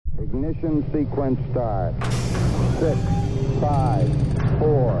Ignition sequence start. 6, 5,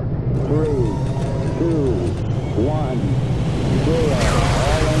 4, 3, 2, 1, 0.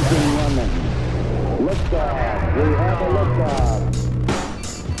 All engine running. Liftoff. We have a liftoff.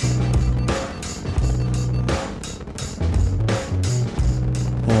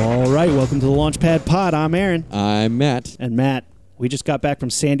 All right, welcome to the Launchpad Pod. I'm Aaron. I'm Matt. And Matt, we just got back from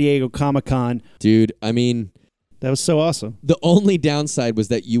San Diego Comic-Con. Dude, I mean... That was so awesome. The only downside was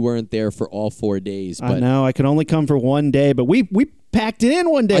that you weren't there for all 4 days. But I know, I could only come for one day, but we packed it in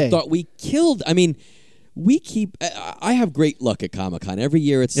one day. I thought we killed... I mean, I have great luck at Comic-Con. Every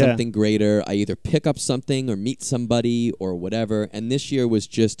year it's something greater. I either pick up something or meet somebody or whatever, and this year was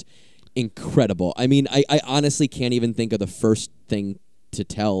just incredible. I mean, I honestly can't even think of the first thing to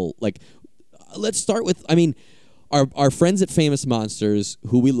tell. Like, let's start with, I mean, our friends at Famous Monsters,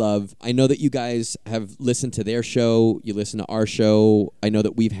 who we love. I know that you guys have listened to their show. You listen to our show. I know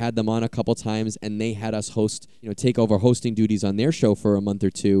that we've had them on a couple times, and they had us take over hosting duties on their show for a month or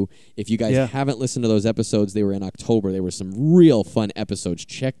two. If you guys haven't listened to those episodes, they were in October. There were some real fun episodes.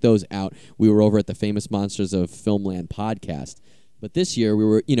 Check those out. We were over at the Famous Monsters of Filmland podcast. But this year, we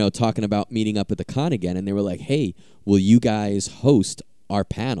were, talking about meeting up at the con again, and they were like, hey, will you guys host our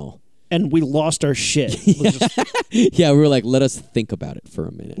panel? And we lost our shit. Yeah, we were like, let us think about it for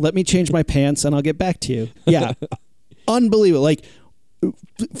a minute. Let me change my pants and I'll get back to you. Yeah. Unbelievable. Like,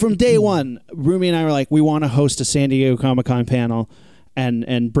 from day one, Rumi and I were like, we want to host a San Diego Comic-Con panel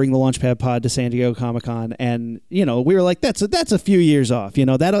and bring the Launchpad Pod to San Diego Comic-Con. And, we were like, that's a few years off.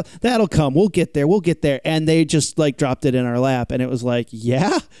 That'll come. We'll get there. And they just, dropped it in our lap. And it was like,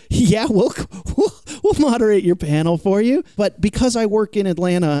 yeah, we'll moderate your panel for you. But because I work in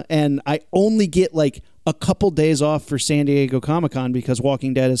Atlanta and I only get, a couple days off for San Diego Comic-Con because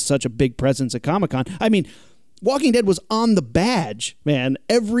Walking Dead is such a big presence at Comic-Con. I mean, Walking Dead was on the badge, man.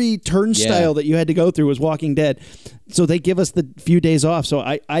 Every turnstile that you had to go through was Walking Dead. So they give us the few days off. So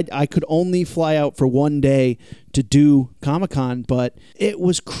I could only fly out for one day to do Comic-Con, but it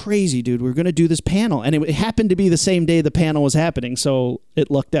was crazy, dude. We were going to do this panel, and it happened to be the same day the panel was happening, so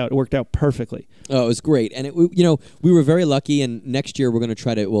it lucked out. It worked out perfectly. Oh, it was great. And, we were very lucky, and next year we're going to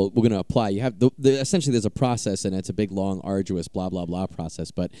try to, we're going to apply. You have, essentially there's a process, and it's a big, long, arduous, blah, blah, blah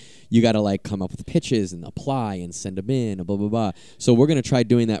process, but you got to, come up with pitches and apply and send them in, and blah, blah, blah. So we're going to try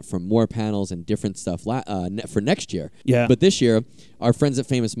doing that for more panels and different stuff for next year. Yeah. But this year, our friends at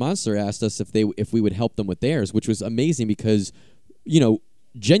Famous Monster asked us if we would help them with theirs, which was amazing because,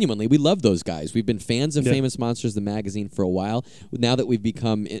 genuinely, we love those guys. We've been fans of Famous Monsters, the magazine, for a while. Now that we've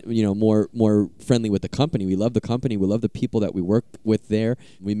become, more friendly with the company, we love the company. We love the people that we work with there.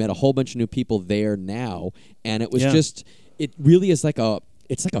 We met a whole bunch of new people there now, and it was just, it really is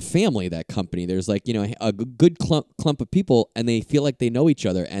it's like a family, that company. There's a good clump of people, and they feel like they know each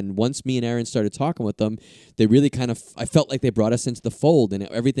other. And once me and Aaron started talking with them, they really I felt like they brought us into the fold, and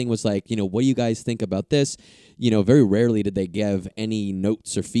everything was like, what do you guys think about this? Very rarely did they give any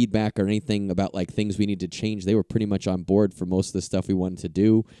notes or feedback or anything about things we need to change. They were pretty much on board for most of the stuff we wanted to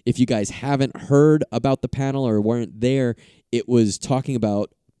do. If you guys haven't heard about the panel or weren't there, it was talking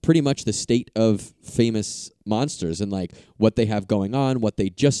about pretty much the state of Famous Monsters and what they have going on, what they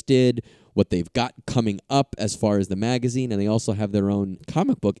just did, what they've got coming up as far as the magazine, and they also have their own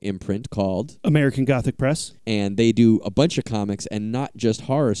comic book imprint called American Gothic Press. And they do a bunch of comics and not just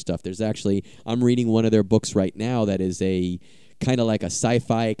horror stuff. There's actually, I'm reading one of their books right now that is a kind of like a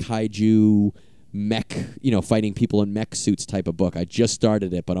sci-fi kaiju mech, fighting people in mech suits type of book. I just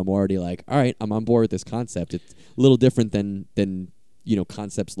started it, but I'm already all right, I'm on board with this concept. It's a little different than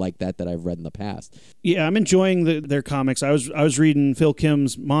concepts like that I've read in the past. Yeah, I'm enjoying their comics. I was reading Phil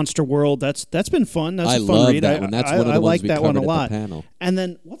Kim's Monster World. That's been fun. That's a fun love read. that one. That's one of the I ones like we that one a covered lot. at the panel. And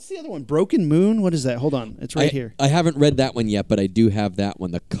then what's the other one? Broken Moon. What is that? Hold on, it's right here. I haven't read that one yet, but I do have that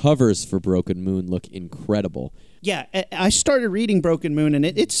one. The covers for Broken Moon look incredible. Yeah, I started reading Broken Moon, and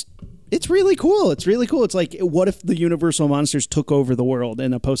it's really cool. It's really cool. It's like, what if the Universal Monsters took over the world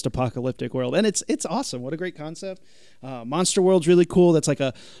in a post-apocalyptic world? And it's awesome. What a great concept. Monster World's really cool. That's like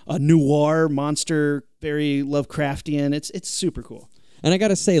a noir monster, very Lovecraftian. It's super cool. And I got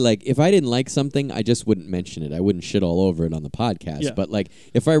to say, if I didn't like something, I just wouldn't mention it. I wouldn't shit all over it on the podcast. Yeah. But,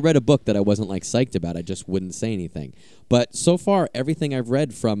 if I read a book that I wasn't, psyched about, I just wouldn't say anything. But so far, everything I've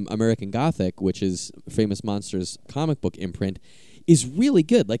read from American Gothic, which is Famous Monsters comic book imprint, is really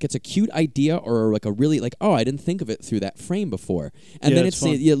good. It's a cute idea, or a really I didn't think of it through that frame before. And then it's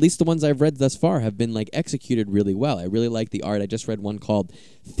at least the ones I've read thus far have been executed really well. I really like the art. I just read one called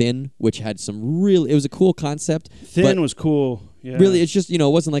Thin, which had some it was a cool concept. Thin was cool. Yeah. Really, it's just, it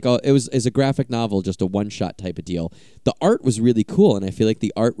wasn't like it was a graphic novel, just a one-shot type of deal. The art was really cool, and I feel like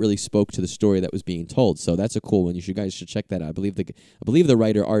the art really spoke to the story that was being told. So that's a cool one. You guys should check that out. I believe the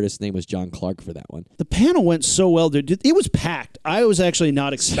writer-artist's name was John Clark for that one. The panel went so well, dude. It was packed. I was actually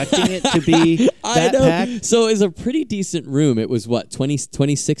not expecting it to be that packed. So it was a pretty decent room. It was,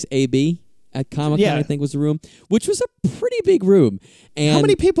 26 AB? At Comic-Con, I think, was the room, which was a pretty big room. And how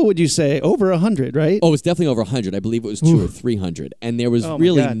many people would you say? Over 100, right? Oh, it was definitely over 100. I believe it was 200 or 300. And there was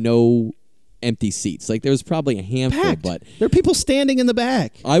really no empty seats. Like, there was probably a handful, packed. but there are people standing in the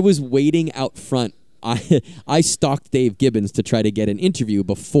back. I was waiting out front. I stalked Dave Gibbons to try to get an interview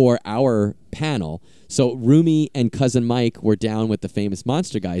before our panel. So Rumi and Cousin Mike were down with the Famous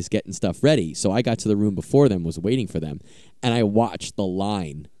Monster guys getting stuff ready. So I got to the room before them, was waiting for them, and I watched the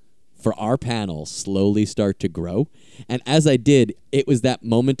line for our panel slowly start to grow. And as I did, it was that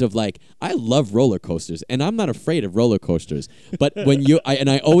moment of like, I love roller coasters, and I'm not afraid of roller coasters. But when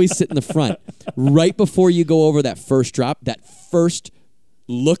I always sit in the front, right before you go over that first drop, that first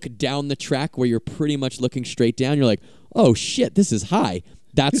look down the track where you're pretty much looking straight down, you're like, oh shit, this is high.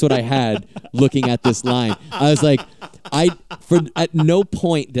 That's what I had looking at this line. I was like, at no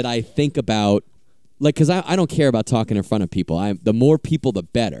point did I think about, like, because I don't care about talking in front of people. The more people, the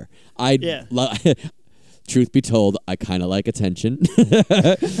better. Truth be told, I kind of like attention.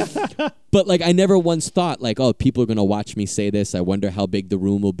 But, like, I never once thought, like, oh, people are going to watch me say this. I wonder how big the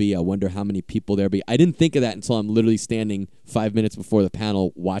room will be. I wonder how many people there'll be. I didn't think of that until I'm literally standing 5 minutes before the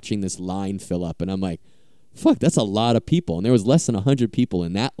panel watching this line fill up. And I'm like, fuck, that's a lot of people. And there was less than 100 people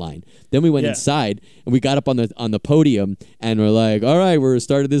in that line. Then we went inside, and we got up on the podium, and we're like, all right, we're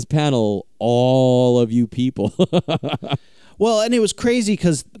started this panel, all of you people. Well, and it was crazy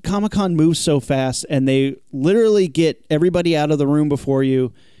because Comic-Con moves so fast, and they literally get everybody out of the room before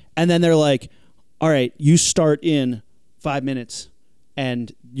you, and then they're like, all right, you start in 5 minutes,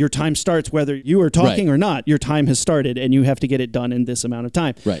 and your time starts whether you are talking or not. Your time has started, and you have to get it done in this amount of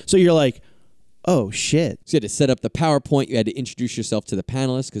time. Right. So you're like, oh, shit. So you had to set up the PowerPoint. You had to introduce yourself to the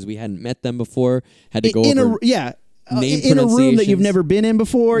panelists because we hadn't met them before. Had to go over name in a room that you've never been in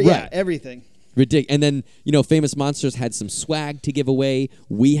before. Right. Yeah, everything. Ridiculous. And then, Famous Monsters had some swag to give away.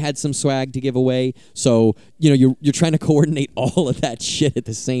 We had some swag to give away. So, you're trying to coordinate all of that shit at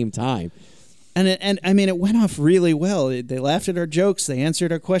the same time. And I mean, it went off really well. They laughed at our jokes. They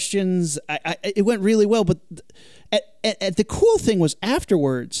answered our questions. It went really well. But the cool thing was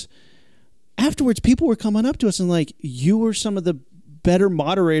afterwards, people were coming up to us and like, you were some of the better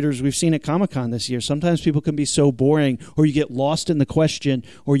moderators we've seen at Comic-Con this year. Sometimes people can be so boring, or you get lost in the question,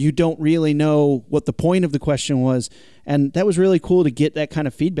 or you don't really know what the point of the question was. And that was really cool to get that kind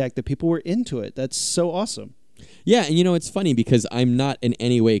of feedback that people were into it. That's so awesome. Yeah, and it's funny because I'm not in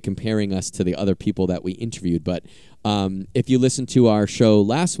any way comparing us to the other people that we interviewed, but if you listen to our show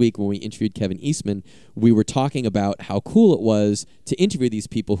last week when we interviewed Kevin Eastman, we were talking about how cool it was to interview these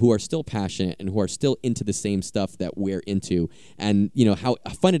people who are still passionate and who are still into the same stuff that we're into, and how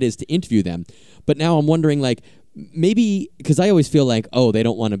fun it is to interview them. But now I'm wondering, like, maybe because I always feel like, oh, they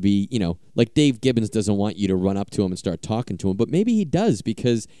don't want to be, like Dave Gibbons doesn't want you to run up to him and start talking to him, but maybe he does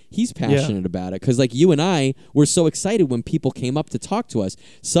because he's passionate about it. Because like you and I were so excited when people came up to talk to us.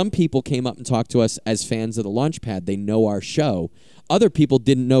 Some people came up and talked to us as fans of the Launchpad. They know our show. Other people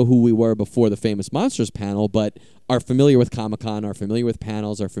didn't know who we were before the Famous Monsters panel, but are familiar with Comic-Con, are familiar with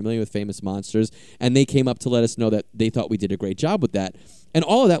panels, are familiar with Famous Monsters, and they came up to let us know that they thought we did a great job with that. And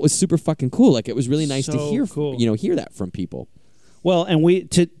all of that was super fucking cool. Like, it was really nice to hear, hear that from people. Well, and we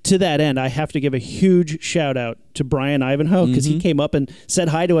to that end, I have to give a huge shout out to Brian Ivanhoe because he came up and said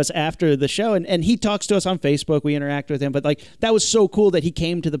hi to us after the show, and he talks to us on Facebook. We interact with him, but like that was so cool that he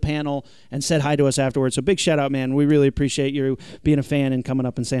came to the panel and said hi to us afterwards. So big shout out, man. We really appreciate you being a fan and coming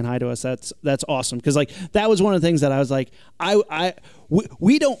up and saying hi to us. That's awesome because like that was one of the things that I was like,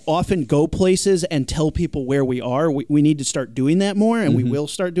 we don't often go places and tell people where we are. We need to start doing that more, and we will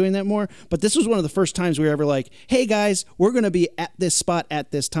start doing that more. But this was one of the first times we were ever like, hey guys, we're going to be at this spot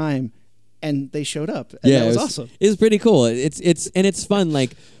at this time. And they showed up. And that was awesome. It was pretty cool. It's fun.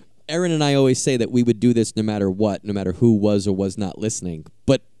 Like, Aaron and I always say that we would do this no matter what, no matter who was or was not listening.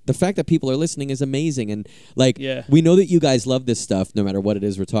 But the fact that people are listening is amazing. And, like, we know that you guys love this stuff, no matter what it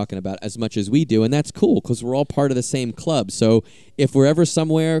is we're talking about, as much as we do. And that's cool because we're all part of the same club. So if we're ever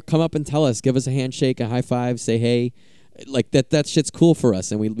somewhere, come up and tell us. Give us a handshake, a high five, say hey. Like, that shit's cool for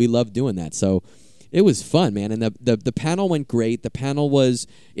us. And we love doing that. So it was fun, man. And the panel went great. The panel was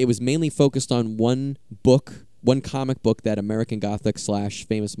mainly focused on one comic book that American Gothic /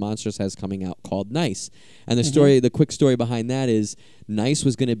 Famous Monsters has coming out called Nice. And the quick story behind that is Nice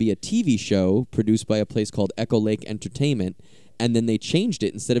was going to be a TV show produced by a place called Echo Lake Entertainment. and then they changed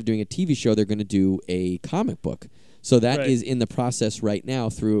it. Instead of doing a TV show, they're going to do a comic book. So that is in the process right now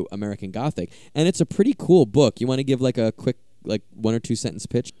through American Gothic. And it's a pretty cool book. You want to give like a quick 1 or 2 sentence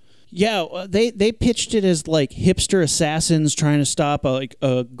pitch? Yeah, they pitched it as like hipster assassins trying to stop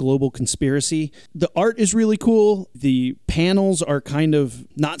a global conspiracy. The art is really cool. The panels are kind of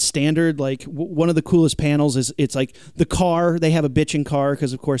not standard. Like one of the coolest panels is it's like the car. They have a bitchin' car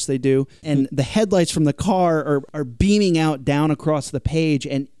because of course they do. And the headlights from the car are beaming out down across the page.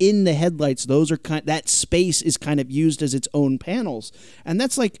 And in the headlights, that space is kind of used as its own panels. And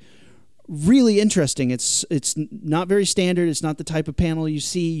that's like really interesting. It's not very standard. It's not the type of panel you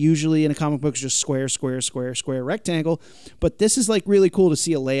see usually in a comic book. It's just square, rectangle. But this is like really cool to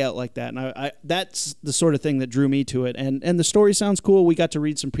see a layout like that. And I that's the sort of thing that drew me to it. And the story sounds cool. We got to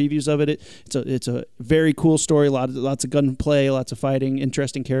read some previews of it. It's a very cool story. Lots of gunplay, lots of fighting,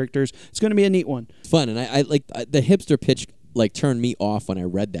 interesting characters. It's going to be a neat one. Fun. And I like the hipster pitch like turned me off when I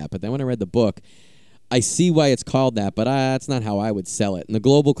read that. But then when I read the book, I see why it's called that, but that's not how I would sell it. And the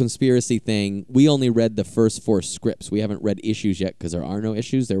global conspiracy thing, we only read the first 4 scripts. We haven't read issues yet because there are no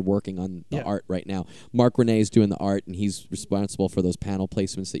issues. They're working on the art right now. Mark Renee is doing the art, and he's responsible for those panel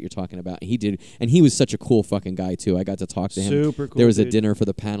placements that you're talking about. And he was such a cool fucking guy, too. I got to talk to him. Super cool, there was a dude. dinner for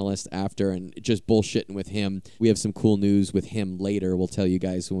the panelists after, and just bullshitting with him. We have some cool news with him later. We'll tell you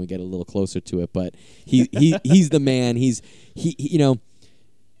guys when we get a little closer to it. But he's the man.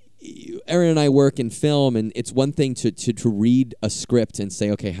 Aaron and I work in film, and it's one thing to read a script and say,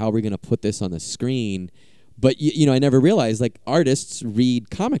 okay, how are we going to put this on the screen? But, I never realized, like, artists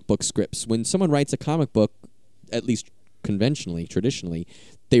read comic book scripts. When someone writes a comic book, at least conventionally, traditionally,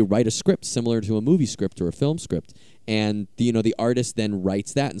 they write a script similar to a movie script or a film script. And, the artist then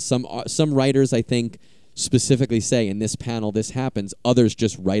writes that. And some writers, I think, specifically say, in this panel, this happens. Others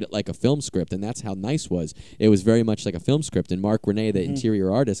just write it like a film script, and that's how Nice was. It was very much like a film script, and Mark Renee, the interior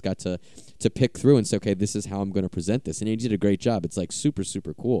artist, got to pick through and say, okay, this is how I'm going to present this, and he did a great job. It's like super,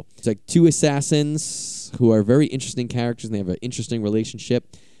 super cool. It's like 2 assassins who are very interesting characters, and they have an interesting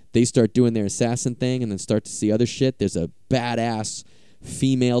relationship. They start doing their assassin thing and then start to see other shit. There's a badass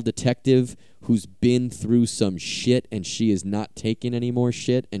female detective who's been through some shit, and she is not taking any more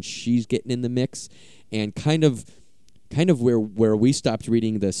shit, and she's getting in the mix. And kind of where we stopped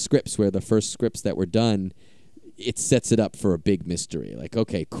reading the scripts, where the first scripts that were done, it sets it up for a big mystery. Like,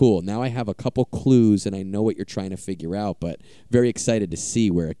 okay, cool. Now I have a couple clues, and I know what you're trying to figure out, but very excited to see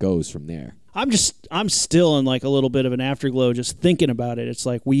where it goes from there. I'm still in like a little bit of an afterglow just thinking about it. It's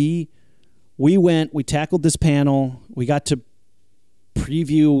like we tackled this panel. We got to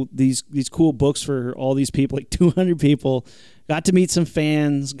preview these cool books for all these people, like 200 people. Got to meet some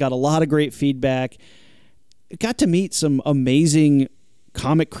fans. Got a lot of great feedback. Got to meet some amazing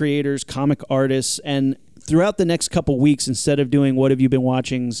comic creators, comic artists, and throughout the next couple weeks, instead of doing What Have You Been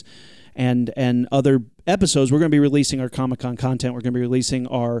Watchings and other episodes, we're going to be releasing our Comic-Con content. We're going to be releasing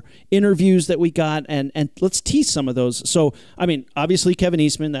our interviews that we got, and let's tease some of those. So, I mean, obviously Kevin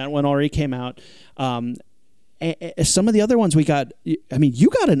Eastman, that one already came out. Some of the other ones we got, I mean, you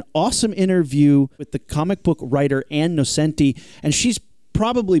got an awesome interview with the comic book writer Ann Nocenti, and she's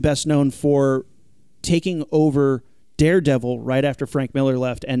probably best known for taking over Daredevil right after Frank Miller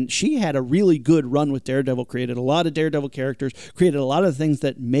left, and she had a really good run with Daredevil, created a lot of Daredevil characters, created a lot of the things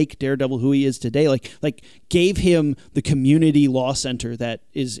that make Daredevil who he is today, like gave him the community law center that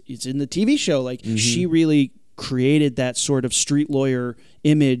is in the TV show. Like, she really created that sort of street lawyer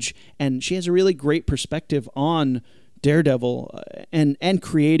image, and she has a really great perspective on Daredevil and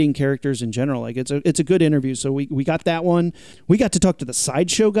creating characters in general. Like, it's a good interview. So we got that one. We got to talk to the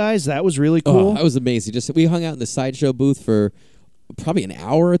Sideshow guys. That was really cool. Oh, that was amazing. We hung out in the Sideshow booth for probably an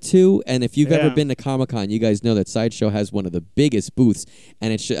hour or two. And if you've ever been to Comic-Con, you guys know that Sideshow has one of the biggest booths.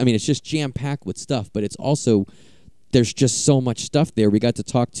 And it's just jam-packed with stuff, but it's also, there's just so much stuff there. We got to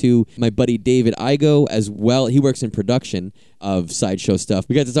talk to my buddy David Igo as well. He works in production of Sideshow stuff.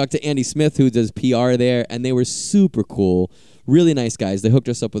 We got to talk to Andy Smith, who does PR there, and they were super cool. Really nice guys. They hooked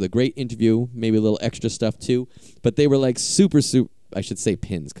us up with a great interview, maybe a little extra stuff too. But they were like super, I should say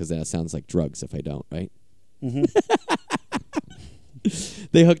pins, because that sounds like drugs if I don't, right?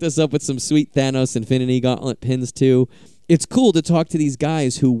 They hooked us up with some sweet Thanos Infinity Gauntlet pins too. It's cool to talk to these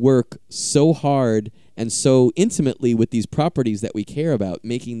guys who work so hard and so intimately with these properties that we care about,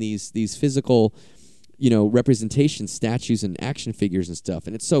 making these physical, representations, statues and action figures and stuff.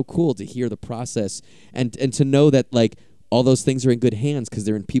 And it's so cool to hear the process and to know that, like, all those things are in good hands because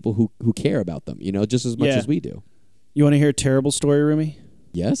they're in people who care about them, just as much as we do. You want to hear a terrible story, Rumi?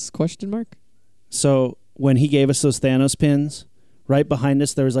 Yes? Question mark? So when he gave us those Thanos pins, right behind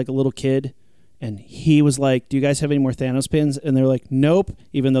us there was like a little kid, And he was like, do you guys have any more Thanos pins? And they were like, nope,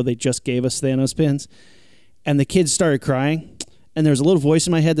 even though they just gave us Thanos pins. And the kids started crying. And there was a little voice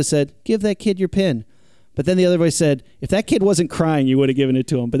in my head that said, give that kid your pin. But then the other voice said, if that kid wasn't crying, you would have given it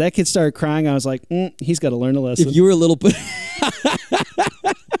to him. But that kid started crying. I was like, he's got to learn a lesson. If you were a little bit...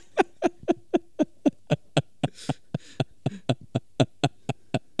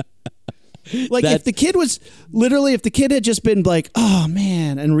 Like, if the kid had just been like, oh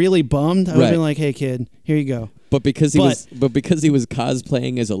man, and really bummed, I would have been like, hey kid, here you go. But because he was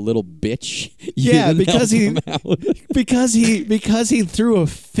cosplaying as a little bitch, because he threw a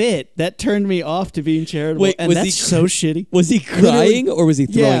fit, that turned me off to being charitable. Wait, and that's so shitty. Was he crying or was he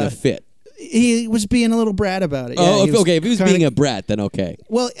throwing a fit? He was being a little brat about it. Oh, okay. If he was being a brat, then okay.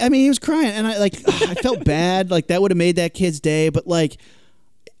 Well, I mean, he was crying, and I felt bad. Like, that would have made that kid's day, but like,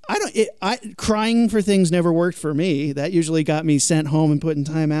 crying for things never worked for me. That usually got me sent home and put in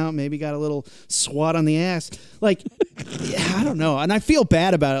time out. Maybe got a little swat on the ass. Like, I don't know. And I feel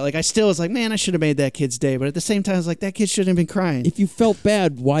bad about it. Like, I still was like, man, I should have made that kid's day. But at the same time, I was like, that kid shouldn't have been crying. If you felt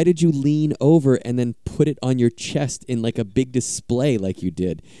bad, why did you lean over and then put it on your chest in like a big display like you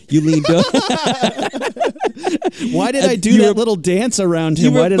did? You leaned over. Why did I do that little dance around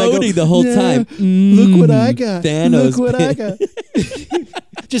him? You were voting the whole time. Look what I got. Thanos. Look what I got.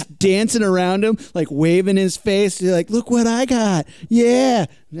 Just dancing around him, like waving his face. You're like, look what I got. Yeah.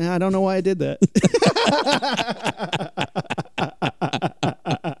 I don't know why I did that.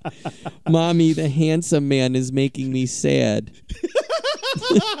 Mommy, the handsome man is making me sad.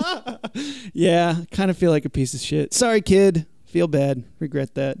 Yeah, kind of feel like a piece of shit. Sorry, kid. Feel bad.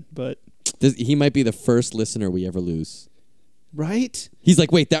 Regret that, but... He might be the first listener we ever lose. Right? He's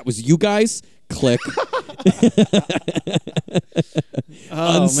like, wait, that was you guys? Click.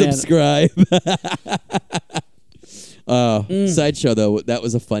 Unsubscribe. Sideshow, though, that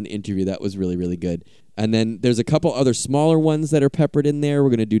was a fun interview. That was really, really good. And then there's a couple other smaller ones that are peppered in there. We're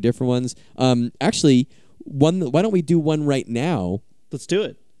going to do different ones. Actually, why don't we do one right now? Let's do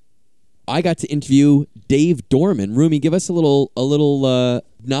it. I got to interview Dave Dorman. Rumi, give us a little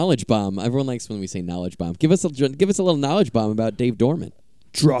knowledge bomb. Everyone likes when we say knowledge bomb. Give us a little knowledge bomb about Dave Dorman.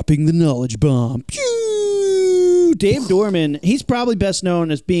 Dropping the knowledge bomb. Pew! Dave Dorman, he's probably best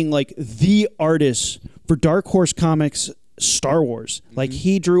known as being like the artist for Dark Horse Comics Star Wars. Mm-hmm. Like,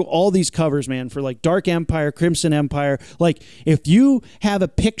 he drew all these covers, man, for like Dark Empire, Crimson Empire. Like, if you have a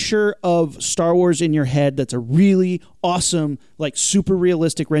picture of Star Wars in your head that's a really awesome, like super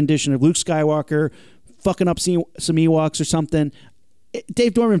realistic rendition of Luke Skywalker fucking up some Ewoks or something,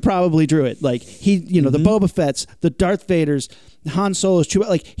 Dave Dorman probably drew it. Like, he, the Boba Fett's, the Darth Vader's, Han Solo's, Chewbacca.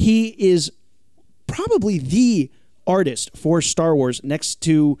 Like, he is probably the artist for Star Wars next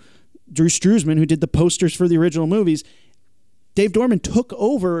to Drew Struzman, who did the posters for the original movies. Dave Dorman took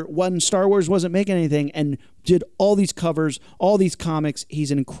over when Star Wars wasn't making anything and did all these covers, all these comics.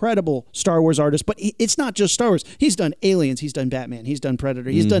 He's an incredible Star Wars artist, but it's not just Star Wars. He's done Aliens, he's done Batman, he's done Predator,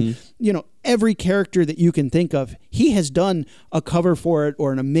 he's done, every character that you can think of. He has done a cover for it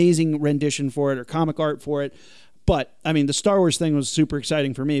or an amazing rendition for it or comic art for it. But, I mean, the Star Wars thing was super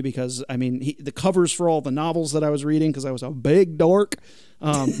exciting for me because, I mean, the covers for all the novels that I was reading, because I was a big dork,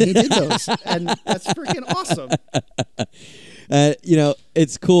 he did those. And that's freaking awesome.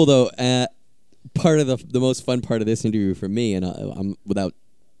 It's cool, though. Part of the most fun part of this interview for me, and I'm without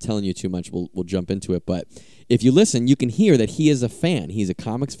telling you too much, we'll jump into it, but if you listen, you can hear that he is a fan. He's a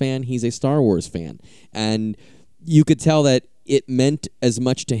comics fan. He's a Star Wars fan. And you could tell that it meant as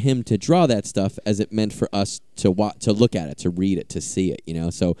much to him to draw that stuff as it meant for us to look at it, to read it, to see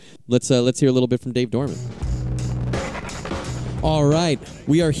it. So let's hear a little bit from Dave Dorman. All right,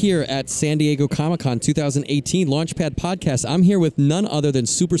 we are here at San Diego Comic-Con 2018 Launchpad Podcast. I'm here with none other than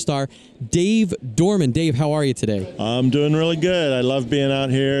superstar Dave Dorman. Dave, how are you today? I'm doing really good. I love being out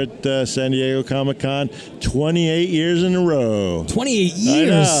here at San Diego Comic-Con 28 years in a row. 28 years? I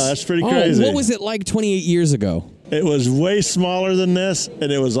know, that's pretty crazy. What was it like 28 years ago? It was way smaller than this,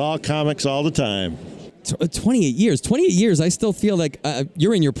 and it was all comics all the time. 28 years. 28 years, I still feel like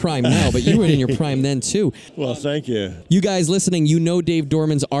you're in your prime now, but you were in your prime then, too. Well, thank you. You guys listening, you know Dave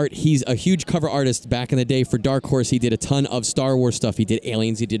Dorman's art. He's a huge cover artist back in the day for Dark Horse. He did a ton of Star Wars stuff. He did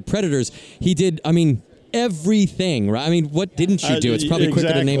Aliens. He did Predators. He did, everything, right? What didn't you do? It's probably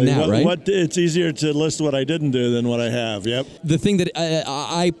quicker to name now, right? It's easier to list what I didn't do than what I have, yep. The thing that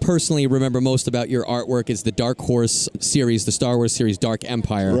I personally remember most about your artwork is the Dark Horse series, the Star Wars series, Dark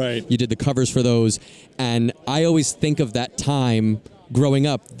Empire. Right. You did the covers for those, and I always think of that time growing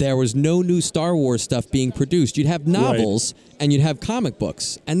up, there was no new Star Wars stuff being produced. You'd have novels and you'd have comic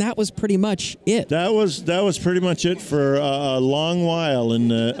books, and that was pretty much it. That was pretty much it for a long while. In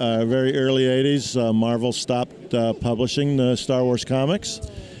the very early 80s, Marvel stopped publishing the Star Wars comics,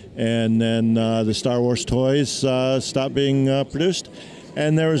 and then the Star Wars toys stopped being produced.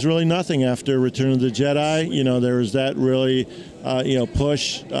 And there was really nothing after Return of the Jedi. There was that really,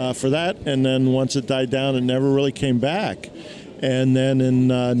 push for that. And then once it died down, it never really came back. And then in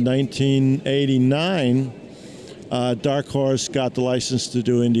 1989, Dark Horse got the license to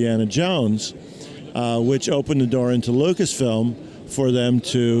do Indiana Jones, which opened the door into Lucasfilm for them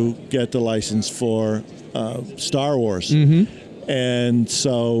to get the license for Star Wars. And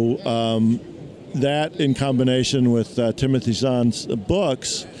so that, in combination with Timothy Zahn's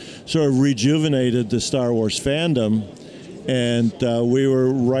books, sort of rejuvenated the Star Wars fandom. And we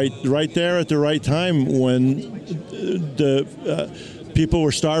were right there at the right time when the people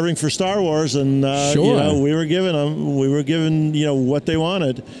were starving for Star Wars, and we were given what they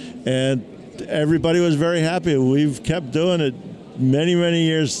wanted, and everybody was very happy. We've kept doing it many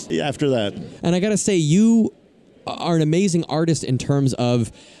years after that. And I got to say, you are an amazing artist in terms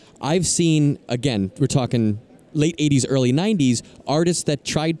of, I've seen, again, we're talking late 80s, early 90s, artists that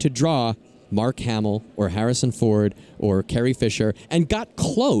tried to draw Mark Hamill or Harrison Ford or Carrie Fisher and got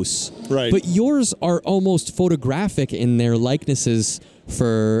close. Right. But yours are almost photographic in their likenesses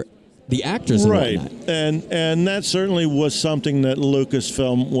for the actors and whatnot. And that certainly was something that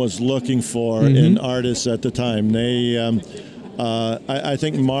Lucasfilm was looking for in artists at the time. They, I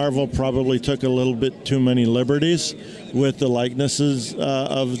think Marvel probably took a little bit too many liberties with the likenesses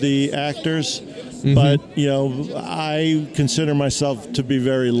of the actors. But, I consider myself to be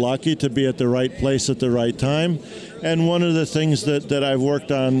very lucky to be at the right place at the right time. And one of the things that I've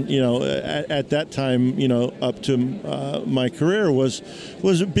worked on, at that time, up to my career was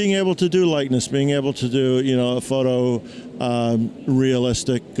being able to do likeness, being able to do, a photo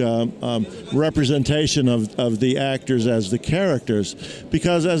realistic representation of the actors as the characters.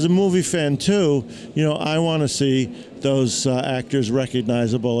 Because as a movie fan, too, I want to see those actors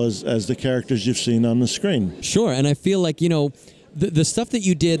recognizable as the characters you've seen on the screen. Sure, and I feel like, the stuff that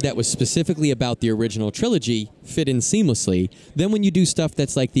you did that was specifically about the original trilogy fit in seamlessly. Then when you do stuff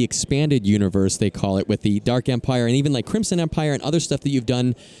that's like the expanded universe, they call it, with the Dark Empire and even like Crimson Empire and other stuff that you've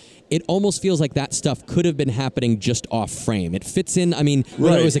done, it almost feels like that stuff could have been happening just off frame. It fits in,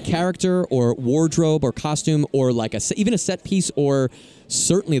 whether it was a character or wardrobe or costume or like even a set piece or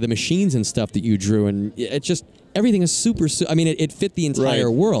certainly the machines and stuff that you drew, and it just, everything is super, it fit the entire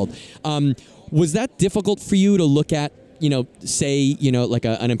world. Was that difficult for you to look at, say, like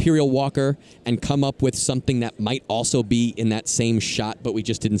an Imperial Walker and come up with something that might also be in that same shot, but we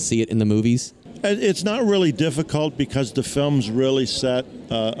just didn't see it in the movies? It's not really difficult because the films really set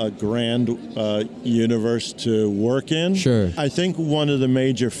a grand universe to work in. Sure. I think one of the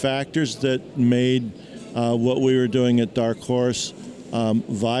major factors that made what we were doing at Dark Horse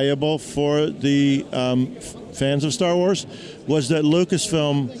viable for the fans of Star Wars was that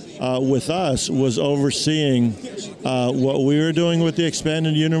Lucasfilm, with us, was overseeing what we were doing with the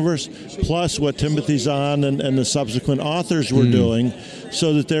expanded universe, plus what Timothy Zahn and the subsequent authors were doing,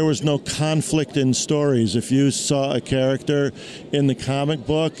 so that there was no conflict in stories. If you saw a character in the comic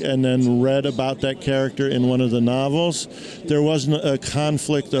book and then read about that character in one of the novels, there wasn't a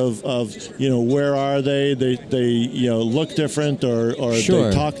conflict of where are they? They look different or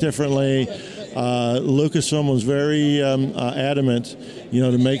they talk differently. Lucasfilm was very adamant,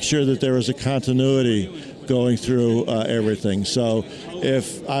 to make sure that there was a continuity going through everything. So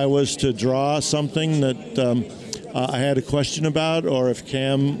if I was to draw something that I had a question about, or if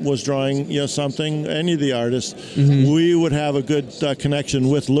Cam was drawing something, any of the artists, we would have a good connection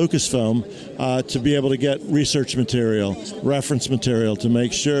with Lucasfilm to be able to get research material, reference material, to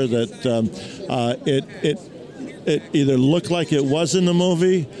make sure that it either looked like it was in the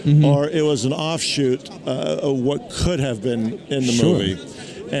movie or it was an offshoot of what could have been in the movie.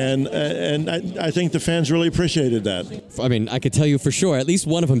 And I think the fans really appreciated that. I could tell you for sure, at least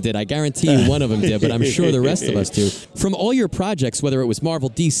one of them did. I guarantee you one of them did, but I'm sure the rest of us do. From all your projects, whether it was Marvel,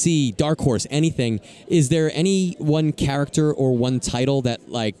 DC, Dark Horse, anything, is there any one character or one title that,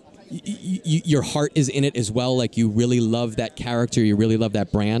 like, your heart is in it as well? Like, you really love that character, you really love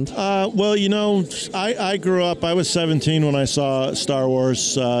that brand? Well, I grew up, I was 17 when I saw Star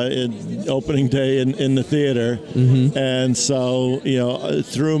Wars in opening day in the theater. And so,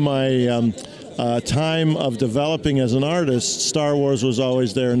 through my time of developing as an artist, Star Wars was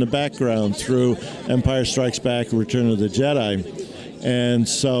always there in the background through Empire Strikes Back, Return of the Jedi. And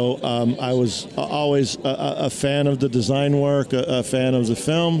so I was always a fan of the design work, a fan of the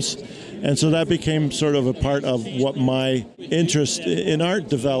films. And so that became sort of a part of what my interest in art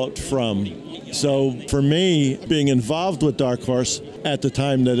developed from. So for me, being involved with Dark Horse at the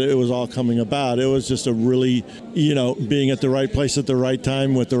time that it was all coming about, it was just a really, being at the right place at the right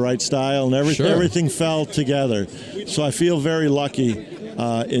time with the right style, and everything fell together. So I feel very lucky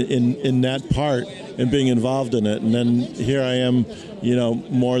in that part and being involved in it. And then here I am,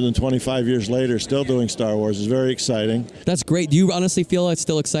 more than 25 years later, still doing Star Wars. It's very exciting. That's great. Do you honestly feel it's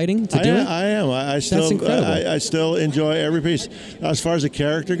still exciting to do it? I am. That's incredible. I still enjoy every piece. As far as the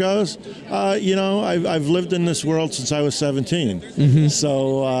character goes, I've lived in this world since I was 17. Mm-hmm.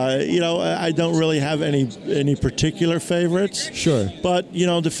 So, I don't really have any particular favorites. Sure. But,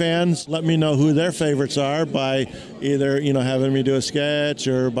 the fans let me know who their favorites are by either, having me do a sketch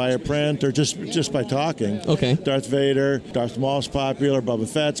or by a print or just by talking. Okay. Darth Vader, Darth Maul's popular, Boba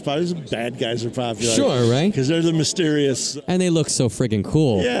Fett's popular. The bad guys are popular. Sure, right? Because they're the mysterious. And they look so friggin'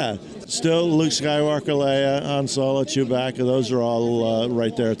 cool. Yeah. Still, Luke Skywalker, Leia, Han Solo, Chewbacca, those are all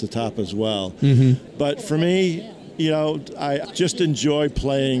right there at the top as well. Mm-hmm. But for me, I just enjoy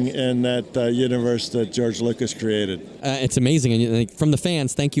playing in that universe that George Lucas created. It's amazing. And from the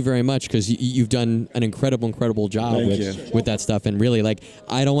fans, thank you very much, because you've done an incredible job with that stuff. And really,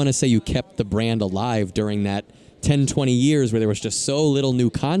 I don't want to say you kept the brand alive during that 10, 20 years where there was just so little new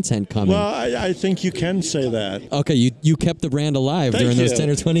content coming. Well, I think you can say that. Okay, you kept the brand alive during those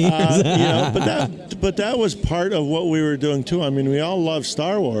 10 or 20 years. But that was part of what we were doing too. I mean, we all love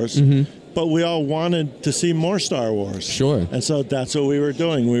Star Wars, but we all wanted to see more Star Wars. Sure. And so that's what we were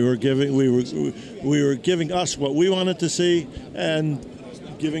doing. We were giving us what we wanted to see and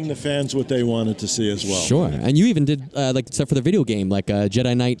giving the fans what they wanted to see as well. Sure. And you even did stuff for the video game, like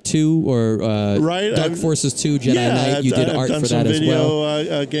Jedi Knight 2 or Dark Forces 2 Jedi Knight. You did art for that as well. I've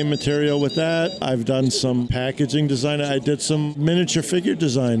done some video game material with that. I've done some packaging design. I did some miniature figure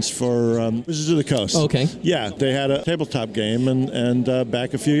designs for Wizards of the Coast. Okay. Yeah, they had a tabletop game, and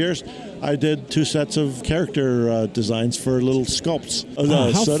back a few years, I did 2 sets of character designs for little sculpts of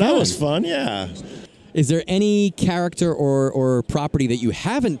those. How so fun. That was fun, yeah. Is there any character or property that you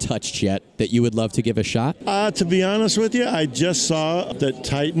haven't touched yet that you would love to give a shot? To be honest with you, I just saw that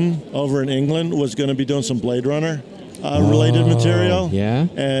Titan over in England was going to be doing some Blade Runner related material. Yeah.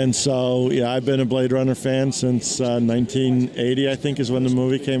 And so, I've been a Blade Runner fan since 1980, I think, is when the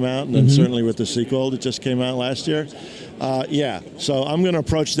movie came out. And then certainly with the sequel that just came out last year. So I'm going to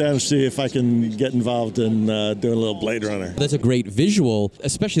approach them and see if I can get involved in doing a little Blade Runner. That's a great visual,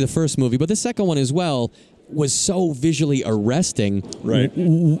 especially the first movie, but the second one as well was so visually arresting. Right.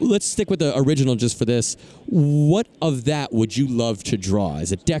 Let's stick with the original just for this. What of that would you love to draw?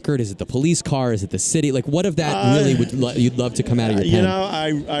 Is it Deckard? Is it the police car? Is it the city? What of that really you'd love to come out of your pen?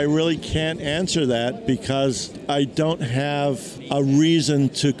 I really can't answer that because I don't have a reason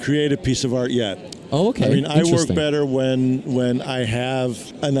to create a piece of art yet. Oh, okay. I mean, I work better when I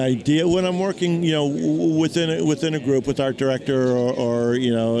have an idea. When I'm working, within a group with art director or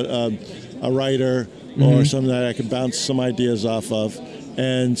a writer or something that I can bounce some ideas off of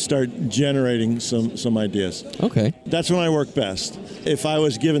and start generating some ideas. Okay. That's when I work best. If I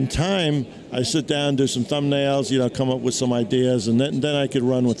was given time, I sit down, do some thumbnails, come up with some ideas, and then I could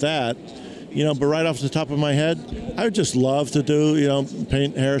run with that. But right off the top of my head, I would just love to do,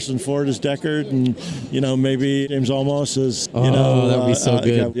 paint Harrison Ford as Deckard and, maybe James Olmos as, that would be so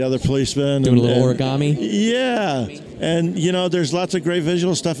good. The other policeman. Doing a little origami? Yeah. And, there's lots of great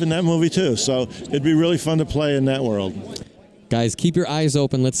visual stuff in that movie, too. So it'd be really fun to play in that world. Guys, keep your eyes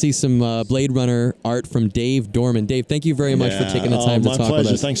open. Let's see some Blade Runner art from Dave Dorman. Dave, thank you very much for taking the time to talk my pleasure.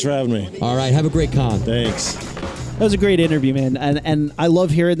 with us. Thanks for having me. All right. Have a great con. Thanks. That was a great interview, man, and I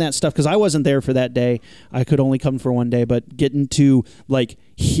love hearing that stuff because I wasn't there for that day. I could only come for one day, but getting to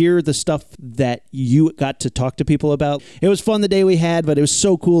hear the stuff that you got to talk to people about. It was fun the day we had, but it was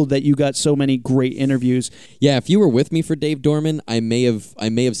so cool that you got so many great interviews. Yeah, if you were with me for Dave Dorman, I may have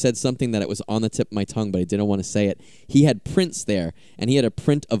said something that it was on the tip of my tongue, but I didn't want to say it. He had prints there, and he had a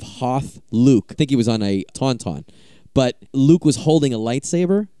print of Hoth Luke. I think he was on a Tauntaun, but Luke was holding a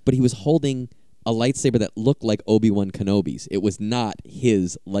lightsaber, but he was holding a lightsaber that looked like Obi-Wan Kenobi's. It was not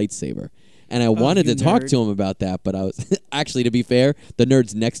his lightsaber. And I wanted to talk to him about that, but I was actually, to be fair, the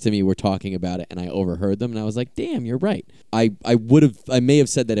nerds next to me were talking about it, and I overheard them, and I was like, "Damn, you're right." I may have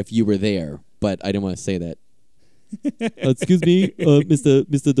said that if you were there, but I didn't want to say that. Excuse me,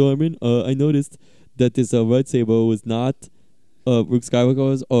 Mr. Dorman. I noticed that this lightsaber was not Luke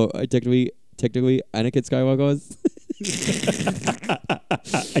Skywalker's, or technically Anakin Skywalker's.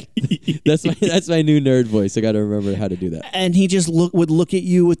 That's my new nerd voice. I got to remember how to do that. And he just would look at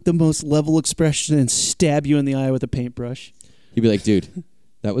you with the most level expression and stab you in the eye with a paintbrush. He'd be like, dude,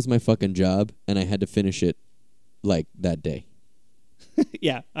 that was my fucking job, and I had to finish it like that day.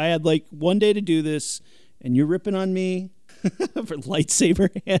 Yeah, I had like one day to do this, and you're ripping on me for lightsaber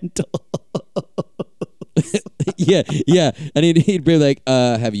handle. yeah. And he'd be like,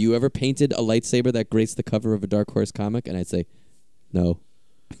 have you ever painted a lightsaber that graced the cover of a Dark Horse comic? And I'd say, no.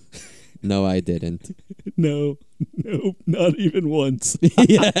 No, I didn't. No, not even once.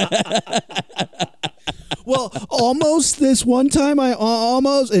 Well, almost this one time I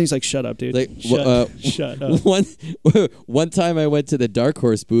almost, and he's like, shut up, dude. Like, shut up. One time I went to the Dark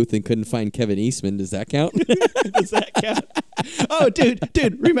Horse booth and couldn't find Kevin Eastman. Does that count? Does that count? Oh,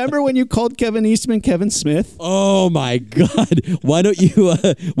 dude, remember when you called Kevin Eastman Kevin Smith? Oh my God. Why don't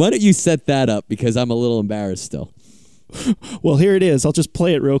you set that up? Because I'm a little embarrassed still. Well, here it is. I'll just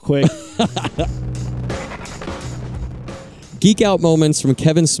play it real quick. Geek Out Moments from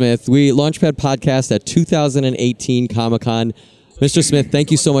Kevin Smith. We Launchpad podcast at 2018 Comic-Con. Mr. Smith, thank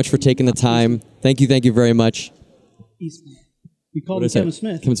you so much for taking the time. Thank you very much. Eastman. You called him Kevin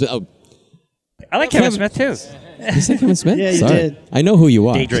Smith. Kevin Smith. Oh, I like Kevin Smith too. you said Kevin Smith? Yeah, you Sorry. did. I know who you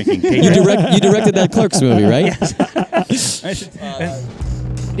are. Day drinking. You directed that Clerks movie, right?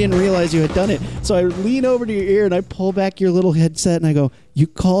 I didn't realize you had done it. So I lean over to your ear and I pull back your little headset and I go, you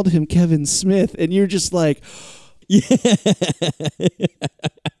called him Kevin Smith. And you're just like...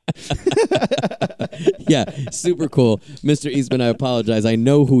 Yeah, super cool. Mr. Eastman, I apologize. I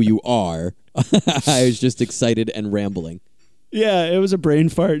know who you are. I was just excited and rambling. Yeah, it was a brain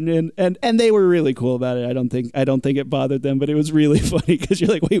fart, and they were really cool about it. I don't think it bothered them, but it was really funny because you're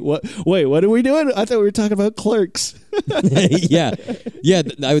like, wait, what are we doing? I thought we were talking about Clerks. yeah.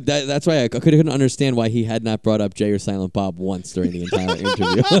 That's why I couldn't understand why he had not brought up Jay or Silent Bob once during the entire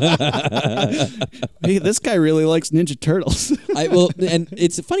interview. Hey, this guy really likes Ninja Turtles. And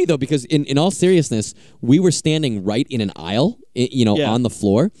it's funny though because in all seriousness, we were standing right in an aisle, on the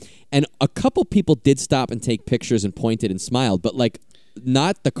floor. And a couple people did stop and take pictures and pointed and smiled, but like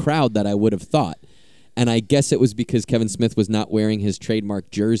not the crowd that I would have thought. And I guess it was because Kevin Smith was not wearing his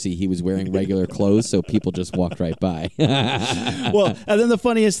trademark jersey. He was wearing regular clothes, so people just walked right by. Well, and then the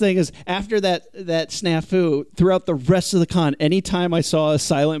funniest thing is after that snafu, throughout the rest of the con, anytime I saw a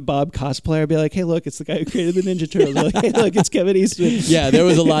Silent Bob cosplayer, I'd be like, hey, look, it's the guy who created the Ninja Turtles. Like, hey, look, it's Kevin Eastman. Yeah, there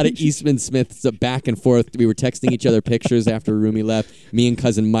was a lot of Eastman Smiths back and forth. We were texting each other pictures after Rumi left. Me and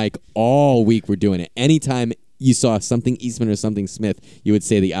cousin Mike all week were doing it. Anytime you saw something Eastman or something Smith, you would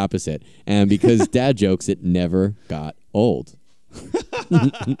say the opposite. And because dad jokes, it never got old.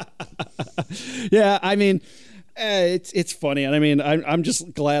 Yeah, I mean, it's funny. And I mean, I'm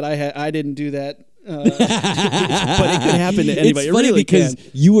just glad I didn't do that. But it could happen to anybody. It's funny really because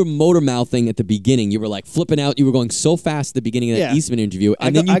you were motor mouthing at the beginning. You were like flipping out. You were going so fast at the beginning of that Eastman interview,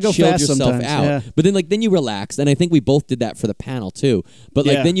 and then you chilled yourself out. Yeah. But then you relaxed, and I think we both did that for the panel too. But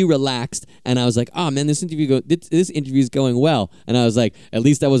then you relaxed, and I was like, "Oh man, this interview is going well." And I was like, "At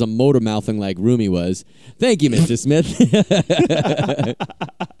least I was a motor mouthing like Rumi was." Thank you, Mr. Smith.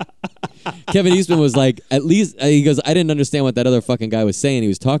 Kevin Eastman was like, at least, he goes, I didn't understand what that other fucking guy was saying. He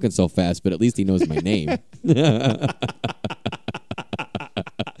was talking so fast, but at least he knows my name.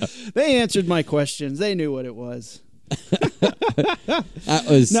 They answered my questions. They knew what it was.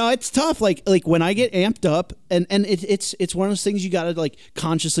 No, it's tough. Like when I get amped up, and it's one of those things you got to like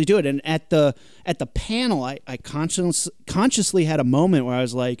consciously do it. And at the panel, I consciously had a moment where I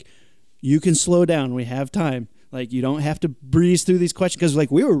was like, you can slow down. We have time. Like, you don't have to breeze through these questions because, like,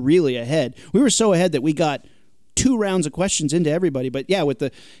 we were really ahead. We were so ahead that we got 2 rounds of questions into everybody. But, yeah, with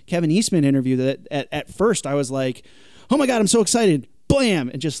the Kevin Eastman interview, that at first I was like, oh, my God, I'm so excited. Blam!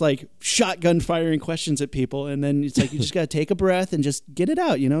 And just, like, shotgun firing questions at people. And then it's like you just got to take a breath and just get it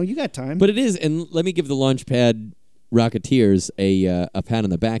out. You know, you got time. But it is. And let me give the Launchpad Rocketeers a pat on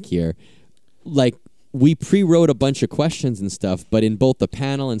the back here. Like, we pre-wrote a bunch of questions and stuff, but in both the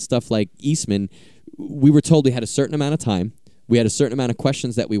panel and stuff like Eastman, we were told we had a certain amount of time. We had a certain amount of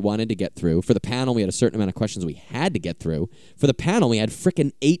questions that we wanted to get through. For the panel, we had a certain amount of questions we had to get through. For the panel, we had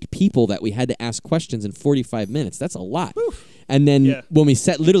frickin' 8 people that we had to ask questions in 45 minutes. That's a lot. Oof. And then when we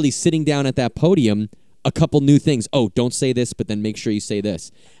literally sitting down at that podium, a couple new things. Oh, don't say this, but then make sure you say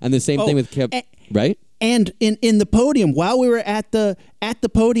this. And the same thing with Kev, right? And in the podium, while we were at the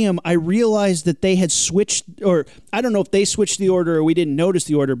podium, I realized that they had switched, or I don't know if they switched the order or we didn't notice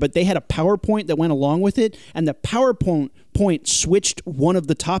the order, but they had a PowerPoint that went along with it, and the PowerPoint switched one of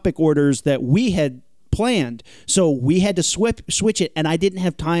the topic orders that we had planned. So we had to switch it, and I didn't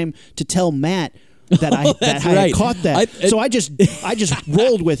have time to tell Matt, that I right. had caught that. So I just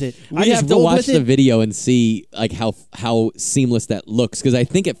rolled with it. I We just have to rolled watch with the it. video and see like how seamless that looks, because I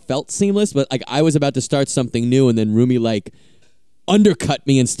think it felt seamless, but like I was about to start something new and then Rumi like undercut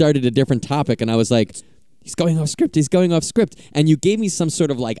me and started a different topic, and I was like, he's going off script. And you gave me some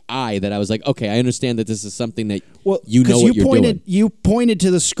sort of like eye that I was like, okay, I understand that this is something that you know what you're doing. You pointed to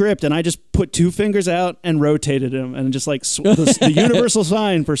the script, and I just put 2 fingers out and rotated them, and just like the universal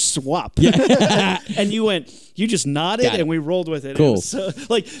sign for swap. Yeah. And you just nodded, and we rolled with it. Cool. It was so,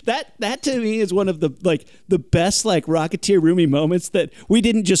 like that to me is one of the best like Rocketeer Roomy moments that we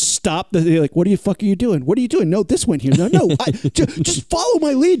didn't just stop. Like, what the fuck are you doing? What are you doing? No, this went here. No, just follow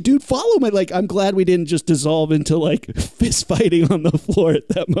my lead, dude. Follow my like. I'm glad we didn't just dissolve into like fist fighting on the floor at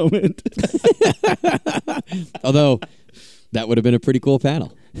that moment. Although that would have been a pretty cool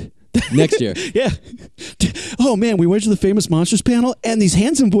panel next year. Yeah. Oh man, we went to the Famous Monsters panel and these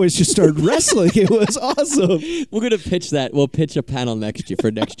handsome boys just started wrestling. It was awesome. We're going to pitch that. We'll pitch a panel next year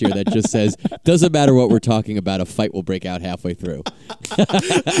that just says, doesn't matter what we're talking about, a fight will break out halfway through.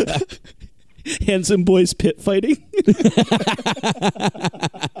 Handsome boys pit fighting.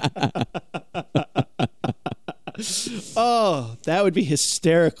 Oh, that would be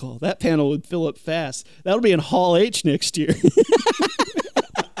hysterical. That panel would fill up fast. That'll be in Hall H next year.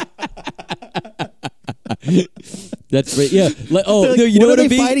 That's right. Yeah. Like, no, what are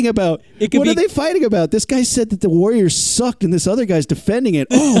they fighting about? What are they fighting about? This guy said that the Warriors sucked, and this other guy's defending it.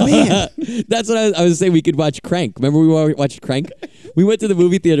 Oh man, that's what I was saying. We could watch Crank. Remember we watched Crank? We went to the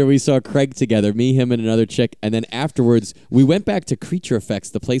movie theater. We saw Crank together, me, him, and another chick. And then afterwards, we went back to Creature Effects,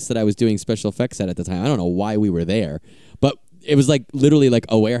 the place that I was doing special effects at the time. I don't know why we were there, but it was like literally like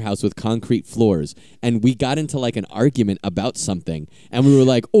a warehouse with concrete floors, and we got into like an argument about something, and we were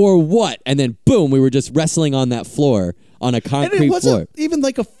like, or what? And then boom, we were just wrestling on that floor on a concrete and it wasn't floor. Even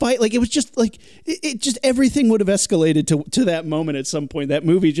like a fight. Like it was just like it just everything would have escalated to that moment at some point. That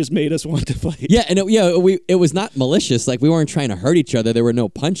movie just made us want to fight. Yeah, and it was not malicious. Like we weren't trying to hurt each other. There were no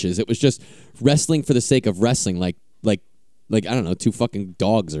punches. It was just wrestling for the sake of wrestling. Like I don't know, 2 fucking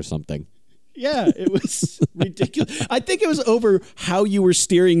dogs or something. Yeah, it was ridiculous. I think it was over how you were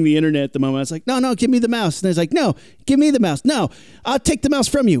steering the internet at the moment. I was like, no, give me the mouse. And I was like, no, give me the mouse. No, I'll take the mouse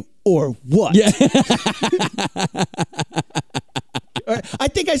from you. Or what? Yeah. I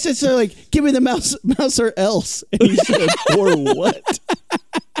think I said so like, give me the mouse or else. And he said, or what?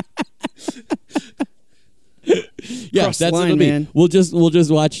 Yeah, Cross that's the line, what it'll be. man.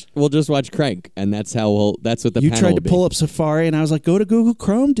 We'll just watch Crank, and that's what the You panel tried will to be. pull up Safari, and I was like, go to Google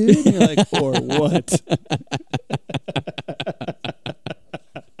Chrome, dude. And you're like, or what?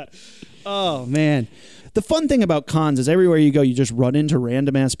 Oh man, the fun thing about cons is everywhere you go, you just run into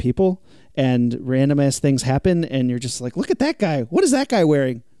random ass people, and random ass things happen, and you're just like, look at that guy. What is that guy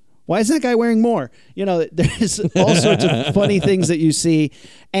wearing? Why is that guy wearing more? You know, there's all sorts of funny things that you see,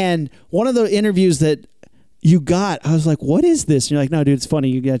 and one of the interviews that you got, I was like, what is this? And you're like, no, dude, it's funny.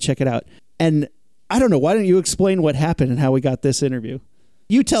 You got to check it out. And I don't know. Why don't you explain what happened and how we got this interview?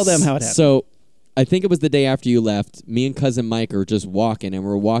 You tell them how it happened. So I think it was the day after you left. Me and cousin Mike are just walking, and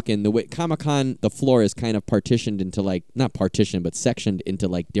we're walking. The way Comic-Con, the floor is kind of partitioned into like, not partitioned, but sectioned into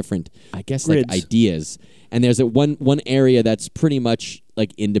like different, I guess, grids. like ideas. And there's one area that's pretty much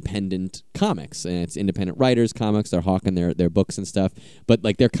like independent comics, and it's independent writers' comics. They're hawking their books and stuff, but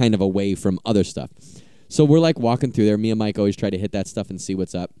like they're kind of away from other stuff. So we're like walking through there. Me and Mike always try to hit that stuff and see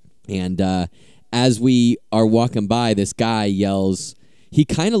what's up. And as we are walking by, this guy yells. He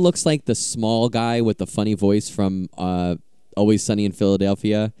kind of looks like the small guy with the funny voice from Always Sunny in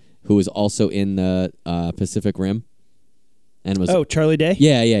Philadelphia, who was also in the Pacific Rim. And was Charlie Day?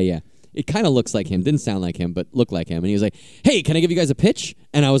 Yeah. It kind of looks like him. Didn't sound like him, but looked like him. And he was like, hey, can I give you guys a pitch?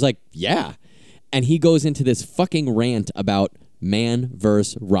 And I was like, yeah. And he goes into this fucking rant about man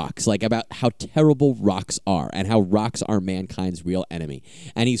versus rocks, like about how terrible rocks are and how rocks are mankind's real enemy.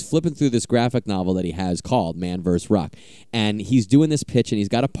 And he's flipping through this graphic novel that he has called Man vs. Rock. And he's doing this pitch, and he's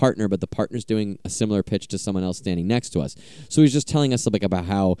got a partner, but the partner's doing a similar pitch to someone else standing next to us. So he's just telling us like about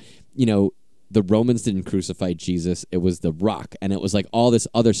how, you know, the Romans didn't crucify Jesus. It was the rock. And it was like all this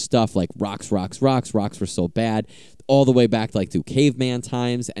other stuff like rocks. Rocks were so bad. All the way back like to caveman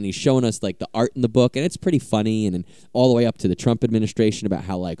times. And he's showing us like the art in the book. And it's pretty funny. And then all the way up to the Trump administration about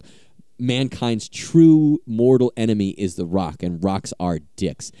how like mankind's true mortal enemy is the rock, and rocks are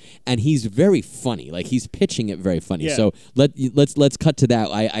dicks. And he's very funny. Like he's pitching it very funny. Yeah. So let's cut to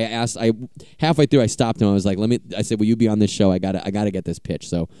that. I asked, halfway through I stopped him. I was like, I said, will you be on this show? I gotta get this pitch.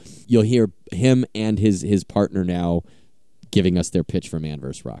 So you'll hear him and his partner now giving us their pitch for Man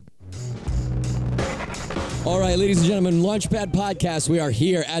vs. Rock. All right, ladies and gentlemen, Launchpad Podcast. We are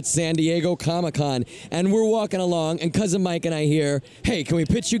here at San Diego Comic-Con, and we're walking along, and Cousin Mike and I hear, hey, can we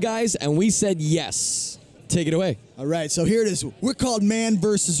pitch you guys? And we said yes. Take it away. All right, so here it is. We're called Man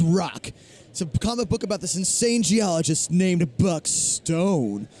vs. Rock. It's a comic book about this insane geologist named Buck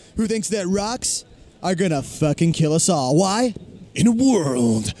Stone, who thinks that rocks are gonna fucking kill us all. Why? In a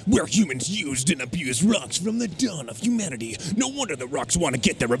world where humans used and abused rocks from the dawn of humanity, no wonder the rocks want to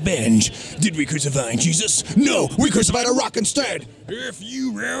get their revenge. Did we crucify Jesus? No, we crucified a rock instead. If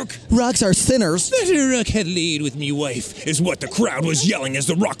you rock. Rocks are sinners. Let a rock had laid with me wife, is what the crowd was yelling as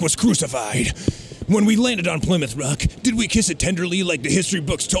the rock was crucified. When we landed on Plymouth Rock, did we kiss it tenderly like the history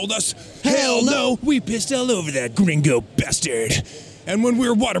books told us? Hell no! We pissed all over that gringo bastard. And when we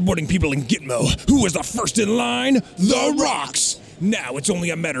were waterboarding people in Gitmo, who was the first in line? The Rocks! Now it's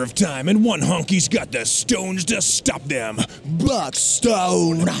only a matter of time, and one honky's got the stones to stop them. Buck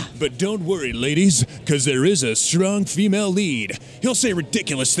Stone. But don't worry, ladies, because there is a strong female lead. He'll say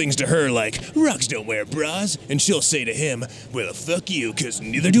ridiculous things to her like, rocks don't wear bras, and she'll say to him, well, fuck you, because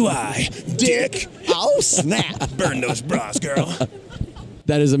neither do I. Dick. Oh, snap. Burn those bras, girl.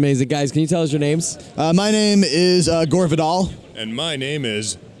 That is amazing. Guys, can you tell us your names? My name is Gore Vidal. And my name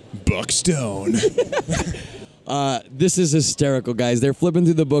is Buck Stone. This is hysterical, guys. They're flipping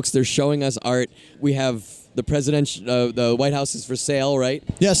through the books. They're showing us art. We have the White House is for sale, right?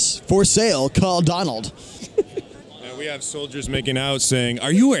 Yes, for sale. Call Donald. And we have soldiers making out saying,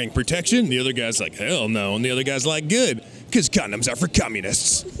 are you wearing protection? The other guy's like, hell no. And the other guy's like, good, because condoms are for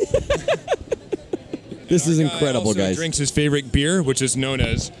communists. This is incredible, also guys. Drinks his favorite beer, which is known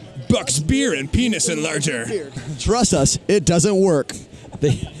as Buck's Beer and Penis Enlarger. Trust us, it doesn't work.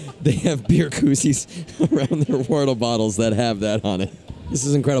 They have beer koozies around their water bottles that have that on it. This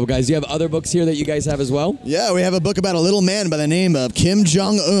is incredible, guys. Do you have other books here that you guys have as well? Yeah, we have a book about a little man by the name of Kim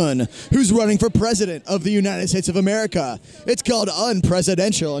Jong-un, who's running for president of the United States of America. It's called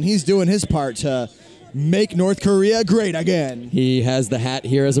Unpresidential, and he's doing his part to make North Korea great again. He has the hat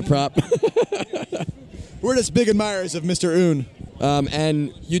here as a prop. We're just big admirers of Mr. Un.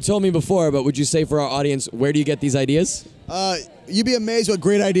 And you told me before, but would you say for our audience, where do you get these ideas? You'd be amazed what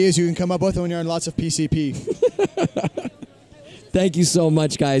great ideas you can come up with when you're on lots of PCP. Thank you so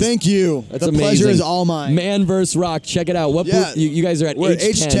much, guys. Thank you. That's the amazing. pleasure is all mine. Man vs. Rock. Check it out. What booth? You guys are at We're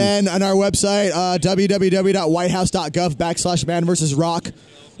H10. H10 on our website, www.whitehouse.gov/man vs. rock,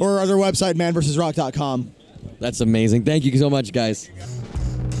 or our other website, manvsrock.com. That's amazing. Thank you so much, guys.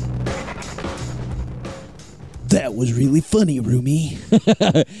 That was really funny, Rumi.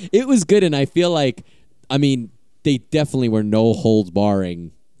 It was good, and I feel like, they definitely were no holds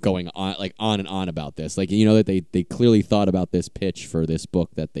barring going on, like on and on about this. Like, that they clearly thought about this pitch for this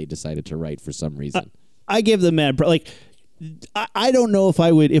book that they decided to write for some reason. I give them mad. I don't know if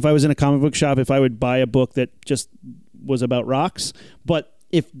I was in a comic book shop, if I would buy a book that just was about rocks, but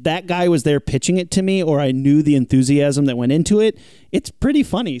if that guy was there pitching it to me, or I knew the enthusiasm that went into it, it's pretty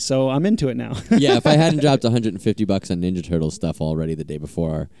funny. So I'm into it now. Yeah, if I hadn't dropped $150 on Ninja Turtles stuff already the day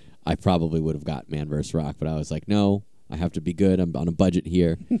before, I probably would have got Man vs. Rock. But I was like, no, I have to be good. I'm on a budget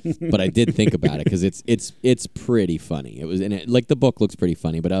here. But I did think about it because it's pretty funny. It was the book looks pretty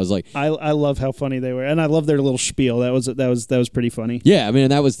funny. But I was like, I love how funny they were, and I love their little spiel. That was pretty funny. Yeah,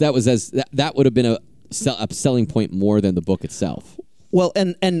 that would have been a selling point more than the book itself. Well,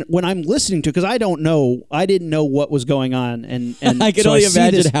 and when I'm listening to it, because I didn't know what was going on, and I can only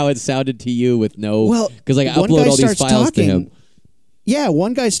imagine how it sounded to you with no, because I upload all these files to him. Yeah,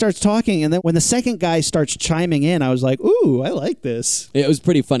 one guy starts talking, and then when the second guy starts chiming in, I was like, ooh, I like this. It was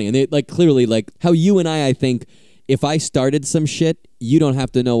pretty funny, and they clearly how you and I think, if I started some shit, you don't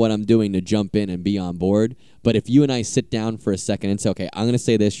have to know what I'm doing to jump in and be on board. But if you and I sit down for a second and say, okay, I'm going to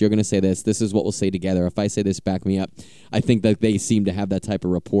say this, you're going to say this is what we'll say together. If I say this, back me up. I think that they seem to have that type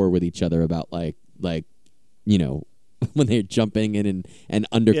of rapport with each other about when they're jumping in and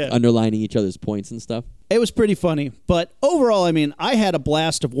underlining each other's points and stuff. It was pretty funny. But overall, I had a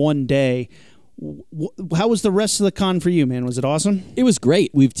blast of one day. How was the rest of the con for you, man? Was it awesome? It was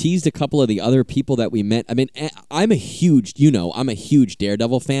great. We've teased a couple of the other people that we met. I'm a huge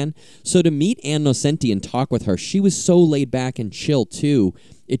Daredevil fan. So to meet Ann Nocenti and talk with her, she was so laid back and chill too.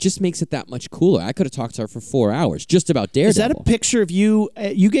 It just makes it that much cooler. I could have talked to her for 4 hours just about Daredevil. Is that a picture of you?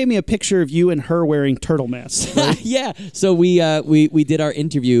 You gave me a picture of you and her wearing turtle masks. Right? Yeah. So we did our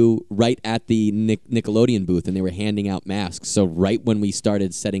interview right at the Nickelodeon booth, and they were handing out masks. So right when we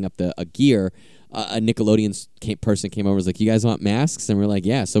started setting up a gear, a Nickelodeon person came over and was like, you guys want masks? And we're like,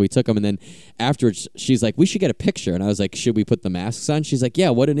 yeah. So we took them, and then afterwards she's like, we should get a picture. And I was like, should we put the masks on? She's like, yeah,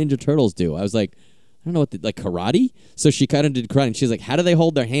 what do Ninja Turtles do? I was like, I don't know what, like karate? So she kind of did karate, and she's like, how do they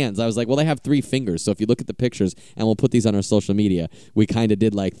hold their hands? I was like, well, they have 3 fingers. So if you look at the pictures, and we'll put these on our social media, we kind of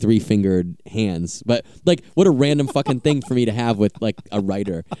did like 3-fingered hands. But like, what a random fucking thing for me to have with like a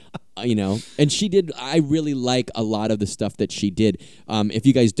writer, you know? And she did, I really like a lot of the stuff that she did. If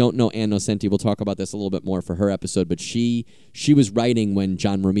you guys don't know Ann Nocenti, we'll talk about this a little bit more for her episode, but she was writing when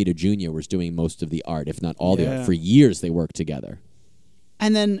John Romita Jr. was doing most of the art, if not all the art. For years, they worked together.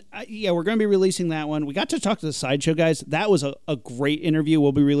 And then, we're going to be releasing that one. We got to talk to the Sideshow guys. That was a great interview.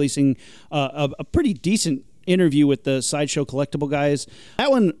 We'll be releasing a pretty decent interview with the Sideshow Collectible guys. That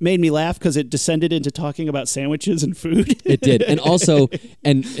one made me laugh because it descended into talking about sandwiches and food. It did. And also...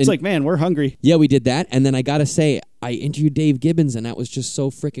 and it's like, man, we're hungry. Yeah, we did that. And then I got to say, I interviewed Dave Gibbons, and that was just so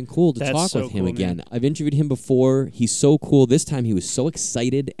freaking cool to talk with him again. Man. I've interviewed him before. He's so cool. This time he was so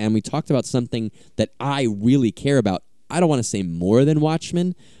excited, and we talked about something that I really care about. I don't want to say more than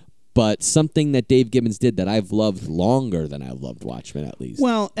Watchmen, but something that Dave Gibbons did that I've loved longer than I've loved Watchmen, at least.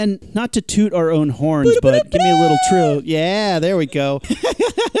 Well, and not to toot our own horns, but give me a little trill. Yeah, there we go.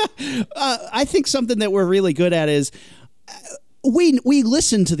 I think something that we're really good at is we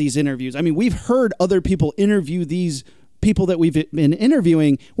listen to these interviews. I mean, we've heard other people interview these people that we've been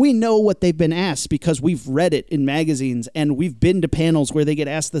interviewing. We know what they've been asked because we've read it in magazines, and we've been to panels where they get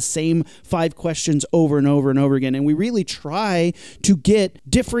asked the same 5 questions over and over and over again. And we really try to get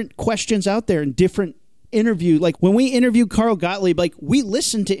different questions out there and different interview. Like when we interviewed Carl Gottlieb, like we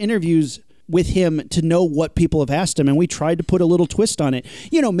listened to interviews with him to know what people have asked him, and we tried to put a little twist on it.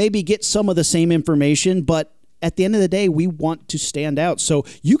 You know, maybe get some of the same information, but at the end of the day, we want to stand out. So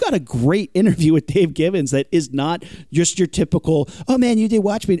you got a great interview with Dave Gibbons that is not just your typical, oh, man, you did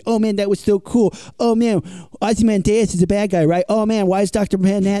Watchmen. Oh, man, that was so cool. Oh, man, Ozymandias is a bad guy, right? Oh, man, why is Dr.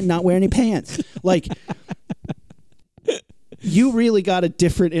 Manhattan not wearing any pants? Like, you really got a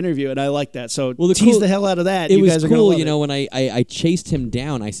different interview, and I like that. So tease the hell out of that. It you was guys are cool, you know, when I chased him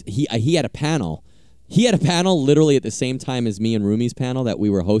down. He had a panel. He had a panel literally at the same time as me and Rumi's panel that we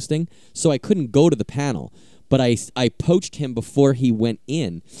were hosting, so I couldn't go to the panel. But I poached him before he went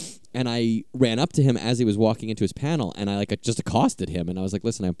in, and I ran up to him as he was walking into his panel, and I just accosted him, and I was like,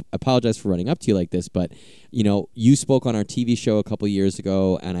 listen, I apologize for running up to you like this, but, you know, you spoke on our TV show a couple years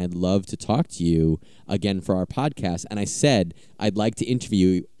ago, and I'd love to talk to you again for our podcast, and I said, I'd like to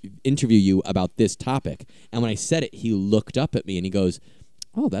interview you about this topic. And when I said it, he looked up at me, and he goes,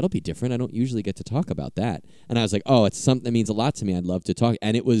 oh, that'll be different. I don't usually get to talk about that. And I was like, oh, it's something that means a lot to me. I'd love to talk.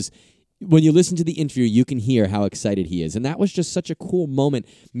 And it was... when you listen to the interview, you can hear how excited he is. And that was just such a cool moment.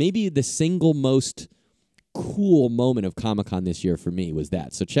 Maybe the single most cool moment of Comic-Con this year for me was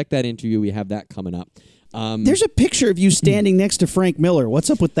that. So check that interview. We have that coming up. There's a picture of you standing next to Frank Miller. What's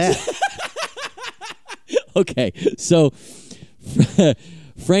up with that? Okay, so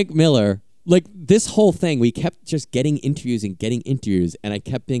Frank Miller, like this whole thing, we kept just getting interviews, and I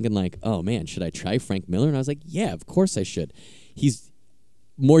kept thinking like, oh man, should I try Frank Miller? And I was like, yeah, of course I should. He's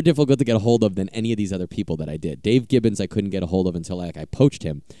more difficult to get a hold of than any of these other people that I did. Dave Gibbons I couldn't get a hold of until I poached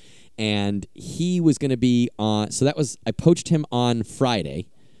him. And he was going to be on... So I poached him on Friday.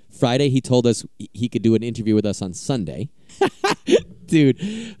 Friday, he told us he could do an interview with us on Sunday. Dude,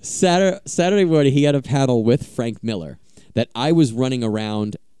 Saturday morning, he had a panel with Frank Miller that I was running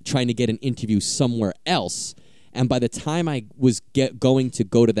around trying to get an interview somewhere else. And by the time I was going to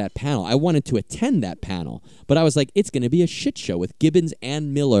go to that panel, I wanted to attend that panel. But I was like, it's going to be a shit show with Gibbons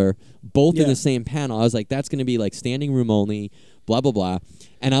and Miller both in the same panel. I was like, that's going to be like standing room only, blah, blah, blah.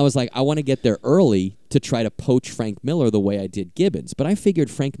 And I was like, I want to get there early to try to poach Frank Miller the way I did Gibbons. But I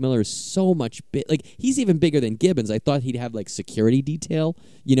figured Frank Miller is so much big. Like, he's even bigger than Gibbons. I thought he'd have like security detail,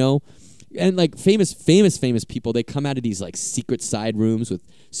 you know? And like famous people, they come out of these like secret side rooms with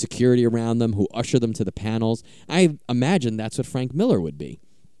security around them who usher them to the panels. I imagine that's what Frank Miller would be.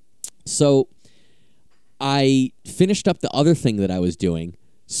 So I finished up the other thing that I was doing,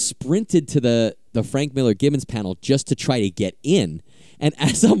 sprinted to the Frank Miller Gibbons panel just to try to get in. And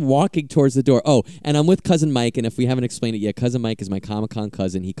as I'm walking towards the door, and I'm with Cousin Mike, and if we haven't explained it yet, Cousin Mike is my Comic-Con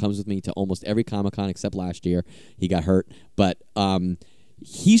cousin. He comes with me to almost every Comic-Con except last year. He got hurt. But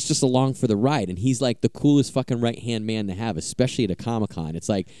he's just along for the ride, and he's like the coolest fucking right-hand man to have, especially at a Comic-Con. It's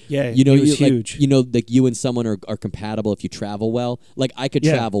like, he was huge. Like you and someone are compatible if you travel well. Like I could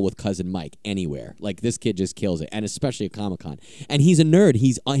travel with Cousin Mike anywhere. Like this kid just kills it, and especially at Comic-Con. And he's a nerd.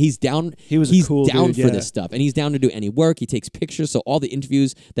 He's down. He's cool down dude, for this stuff, and he's down to do any work. He takes pictures. So all the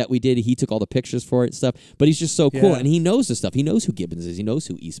interviews that we did, he took all the pictures for it and stuff. But he's just so cool, and he knows the stuff. He knows who Gibbons is. He knows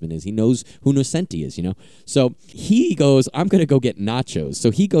who Eastman is. He knows who Nocenti is. You know. So he goes, I'm gonna go get nachos. So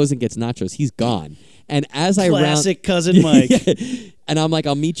he goes and gets nachos. He's gone. And as I Classic cousin Mike. And I'm like,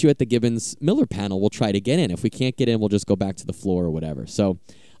 I'll meet you at the Gibbons Miller panel. We'll try to get in. If we can't get in, we'll just go back to the floor or whatever. So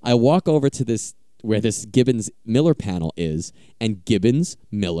I walk over to this where this Gibbons Miller panel is, and Gibbons,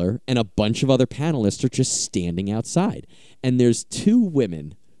 Miller, and a bunch of other panelists are just standing outside. And there's two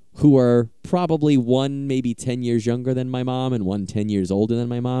women who are probably one maybe 10 years younger than my mom and one 10 years older than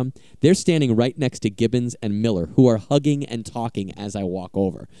my mom. They're standing right next to Gibbons and Miller, who are hugging and talking as I walk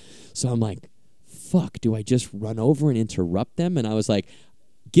over. So I'm like, fuck, do I just run over and interrupt them? And I was like,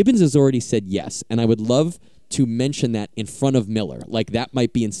 Gibbons has already said yes, and I would love to mention that in front of Miller. Like, that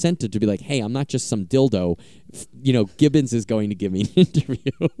might be incentive to be like, hey, I'm not just some dildo. Gibbons is going to give me an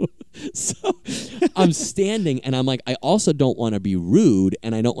interview. So I'm standing, and I'm like, I also don't want to be rude,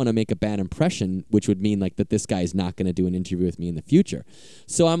 and I don't want to make a bad impression, which would mean like that this guy's not going to do an interview with me in the future.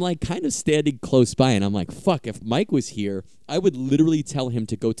 So I'm like kind of standing close by, and I'm like, fuck, if Mike was here, I would literally tell him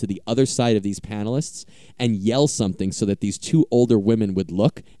to go to the other side of these panelists and yell something so that these two older women would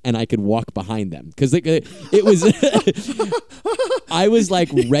look, and I could walk behind them. Because it was, I was like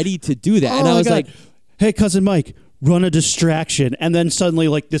ready to do that. And I was like, hey, cousin Mike, run a distraction. And then suddenly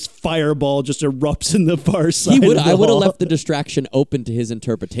like this fireball just erupts in the far side. I would have left the distraction open to his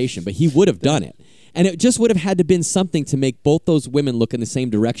interpretation, but he would have done it. And it just would have had to been something to make both those women look in the same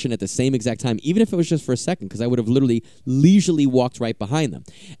direction at the same exact time, even if it was just for a second, because I would have literally leisurely walked right behind them.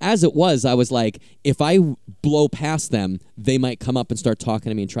 As it was, I was like, if I blow past them, they might come up and start talking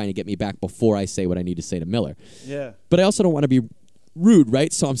to me and trying to get me back before I say what I need to say to Miller. Yeah. But I also don't want to be rude,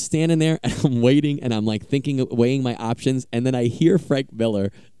 right? So I'm standing there and I'm waiting and I'm like weighing my options, and then I hear Frank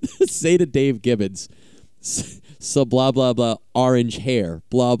Miller say to Dave Gibbons, so blah, blah, blah, orange hair,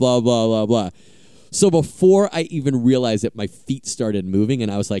 blah, blah, blah, blah, blah. So before I even realized it, my feet started moving,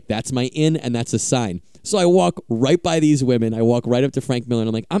 and I was like, that's my in, and that's a sign. So I walk right by these women. I walk right up to Frank Miller, and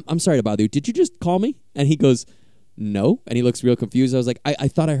I'm like, I'm sorry to bother you. Did you just call me? And he goes, no. And he looks real confused. I was like, I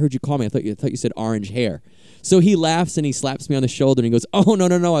thought I heard you call me. I thought you said orange hair. So he laughs, and he slaps me on the shoulder, and he goes, oh, no,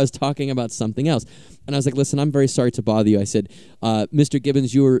 I was talking about something else. And I was like, listen, I'm very sorry to bother you. I said, Mr.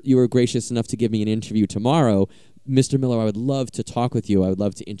 Gibbons, you were gracious enough to give me an interview tomorrow. Mr. Miller, I would love to talk with you. I would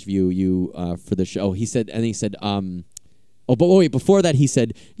love to interview you for the show. He said, but wait, before that, he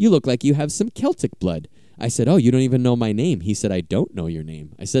said, you look like you have some Celtic blood. I said, oh, you don't even know my name. He said, I don't know your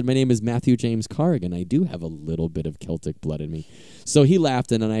name. I said, my name is Matthew James Corrigan. I do have a little bit of Celtic blood in me. So he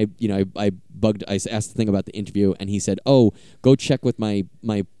laughed, and then I asked the thing about the interview, and he said, oh, go check with my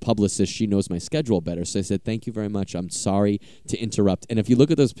publicist. She knows my schedule better. So I said, thank you very much. I'm sorry to interrupt. And if you look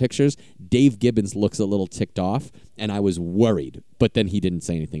at those pictures, Dave Gibbons looks a little ticked off, and I was worried. But then he didn't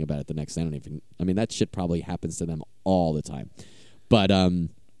say anything about it the next day. That shit probably happens to them all the time. But,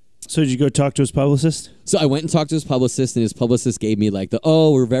 so did you go talk to his publicist? So I went and talked to his publicist, and his publicist gave me like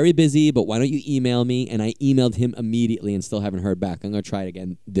we're very busy, but why don't you email me? And I emailed him immediately and still haven't heard back. I'm going to try it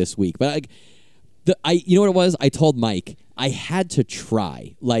again this week. But you know what it was? I told Mike I had to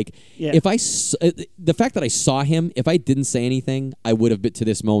try. Like, if the fact that I saw him, if I didn't say anything, I would have to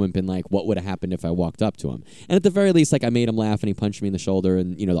this moment been like, what would have happened if I walked up to him? And at the very least, like, I made him laugh and he punched me in the shoulder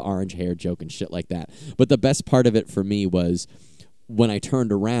and, the orange hair joke and shit like that. But the best part of it for me was when I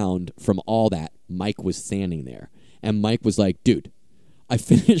turned around from all that, Mike was standing there. And Mike was like, dude, I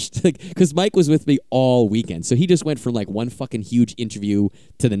finished, because Mike was with me all weekend. So he just went from like one fucking huge interview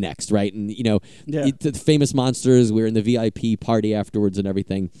to the next, right? And, the Famous Monsters, we were in the VIP party afterwards and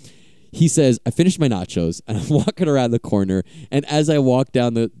everything. He says, I finished my nachos, and I'm walking around the corner, and as I walk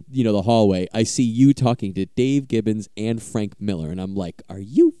down the hallway, I see you talking to Dave Gibbons and Frank Miller, and I'm like, are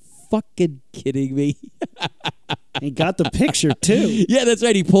you fucking kidding me? He got the picture too. Yeah, that's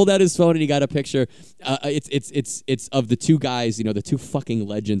right. He pulled out his phone and he got a picture. It's of the two guys, the two fucking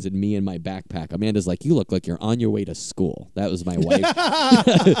legends, and me in my backpack. Amanda's like, you look like you're on your way to school. That was my wife.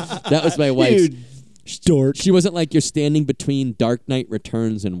 That was my wife. Dork. She wasn't like, you're standing between Dark Knight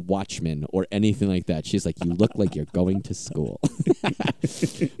Returns and Watchmen or anything like that. She's like, you look like you're going to school.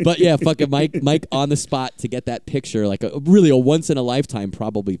 But yeah, fucking Mike on the spot to get that picture, like a once in a lifetime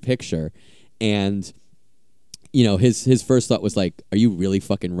probably picture. And his first thought was like, are you really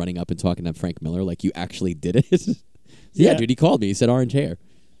fucking running up and talking to Frank Miller? Like, you actually did it? Yeah, dude, he called me. He said orange hair.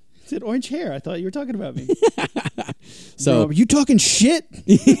 He said orange hair. I thought you were talking about me. So, bro, are you talking shit?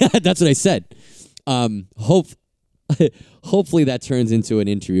 Yeah, that's what I said. Hopefully that turns into an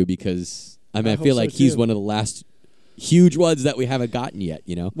interview, because I feel like he's one of the last huge ones that we haven't gotten yet,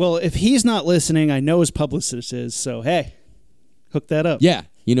 Well, if he's not listening, I know his publicist is, so hey, hook that up. Yeah,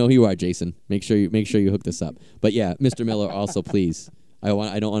 you know who you are, Jason. Make sure you hook this up. But yeah, Mr. Miller, also please, I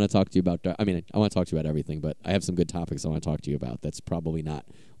don't want to talk to you about, I want to talk to you about everything, but I have some good topics I want to talk to you about. That's probably not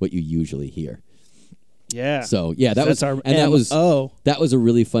what you usually hear. Yeah. So yeah, that was a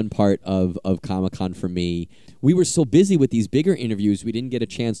really fun part of Comic-Con for me. We were so busy with these bigger interviews, we didn't get a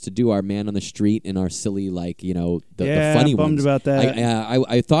chance to do our man on the street and our silly, the funny bummed ones. about that.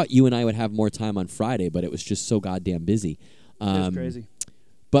 I thought you and I would have more time on Friday, but it was just so goddamn busy. That's crazy.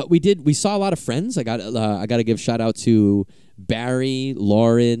 But we saw a lot of friends. I got to give shout out to Barry,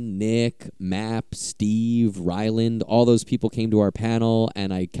 Lauren, Nick, Map, Steve, Ryland. All those people came to our panel,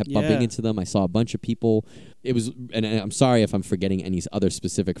 and I kept bumping into them. I saw a bunch of people. It was, and I'm sorry if I'm forgetting any other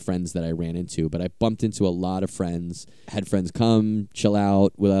specific friends that I ran into, but I bumped into a lot of friends. Had friends come, chill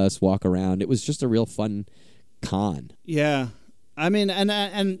out with us, walk around. It was just a real fun con. Yeah. I mean,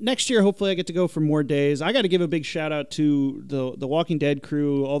 and next year, hopefully I get to go for more days. I got to give a big shout out to the Walking Dead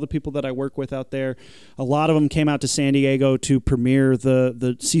crew, all the people that I work with out there. A lot of them came out to San Diego to premiere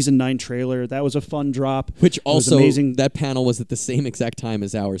the season 9 trailer. That was a fun drop. Which also, amazing. That panel was at the same exact time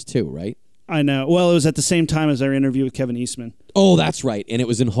as ours too, right? I know. Well, it was at the same time as our interview with Kevin Eastman. Oh, that's right. And it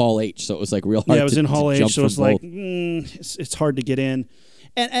was in Hall H, so it was like real hard. Yeah, it was in Hall H, so it's like it's hard to get in.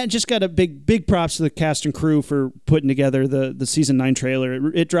 And just got a big props to the cast and crew for putting together the season 9 trailer.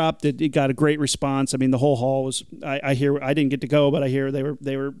 It dropped. It got a great response. I mean, the whole hall was. I hear I didn't get to go, but I hear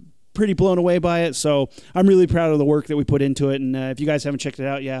they were pretty blown away by it. So I'm really proud of the work that we put into it. And if you guys haven't checked it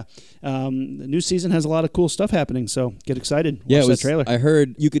out, the new season has a lot of cool stuff happening. So get excited. Watch that trailer. I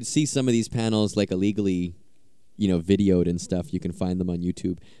heard you could see some of these panels like illegally, videoed and stuff. You can find them on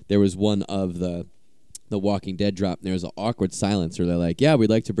YouTube. There was one of the Walking Dead drop, and there's an awkward silence where they're like, yeah, we'd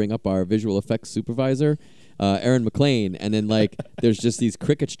like to bring up our visual effects supervisor, Aaron McLean, and then there's just these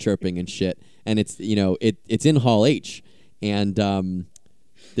crickets chirping and shit, and it's it's in Hall H, and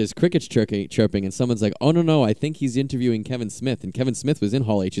there's crickets chirping, and someone's like, oh no, I think he's interviewing Kevin Smith, and Kevin Smith was in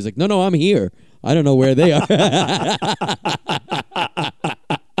Hall H. He's like, no, I'm here. I don't know where they are.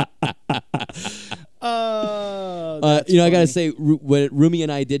 I gotta say, when Rumi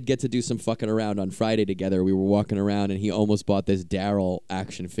and I did get to do some fucking around on Friday together, we were walking around and he almost bought this Daryl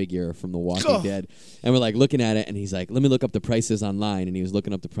action figure from The Walking Dead, and we're like looking at it, and he's like, let me look up the prices online, and he was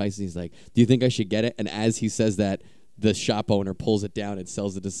looking up the prices. He's like, do you think I should get it? And as he says that, the shop owner pulls it down and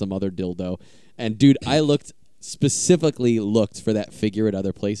sells it to some other dildo. And dude, I specifically looked for that figure at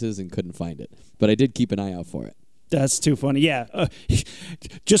other places and couldn't find it, but I did keep an eye out for it. That's too funny. Yeah,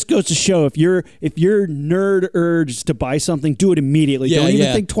 just goes to show if you're nerd urged to buy something, do it immediately. Don't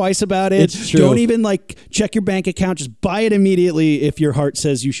even think twice about it. It's true. Don't even check your bank account. Just buy it immediately if your heart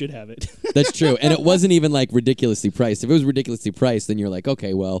says you should have it. That's true. And it wasn't even ridiculously priced. If it was ridiculously priced, then you're like,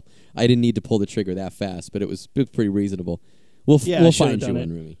 okay, well, I didn't need to pull the trigger that fast, but it was pretty reasonable. We'll find you one,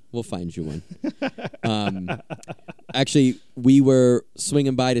 Rumi. We'll find you one. Actually, we were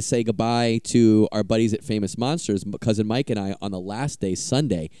swinging by to say goodbye to our buddies at Famous Monsters, cousin Mike and I, on the last day,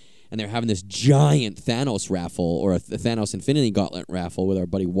 Sunday, and they're having this giant Thanos raffle, or a Thanos Infinity Gauntlet raffle with our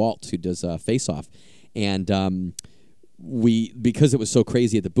buddy Walt, who does Face Off. And because it was so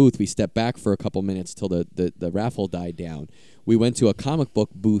crazy at the booth, we stepped back for a couple minutes till the raffle died down. We went to a comic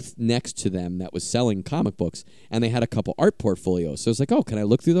book booth next to them that was selling comic books, and they had a couple art portfolios. So I was like, oh, can I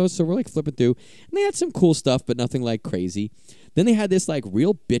look through those? So we're flipping through, and they had some cool stuff, but nothing crazy. Then they had this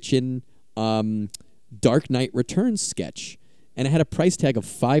real bitchin' Dark Knight Returns sketch, and it had a price tag of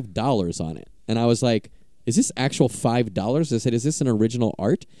 $5 on it. And I was like, is this actual $5? I said, is this an original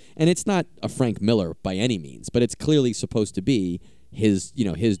art? And it's not a Frank Miller by any means, but it's clearly supposed to be his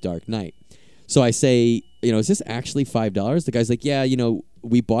Dark Knight. So I say, is this actually $5? The guy's like, yeah,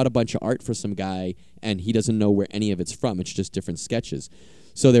 we bought a bunch of art for some guy, and he doesn't know where any of it's from. It's just different sketches.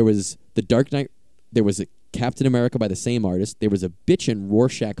 So there was the Dark Knight, there was a Captain America by the same artist, there was a bitchin'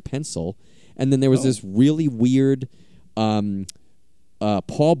 Rorschach pencil, and then there was this really weird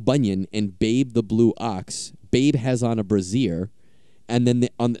Paul Bunyan and Babe the Blue Ox. Babe has on a brassiere, and then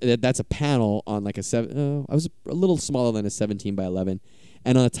that's a panel on I was a little smaller than a 17 by 11,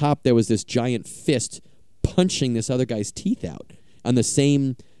 and on the top there was this giant fist punching this other guy's teeth out on the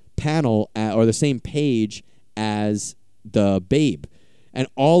same panel or the same page as the Babe, and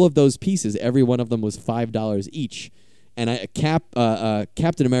all of those pieces, every one of them was $5 each. And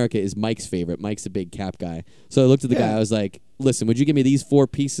Captain America is Mike's favorite. Mike's a big Cap guy. So I looked at the guy. I was like, listen, would you give me these 4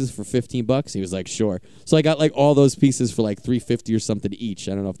 pieces for $15? He was like, sure. So I got all those pieces for $3.50 or something each.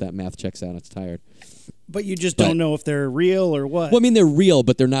 I don't know if that math checks out. It's tired. But you just don't know if they're real or what. Well, I mean, they're real,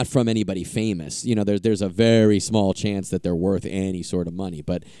 but they're not from anybody famous. There's a very small chance that they're worth any sort of money.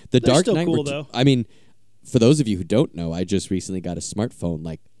 But the they're Dark still Knight, cool, though. I mean, for those of you who don't know, I just recently got a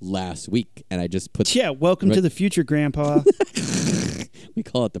smartphone last week, and I just put... Yeah, welcome to the future, Grandpa. We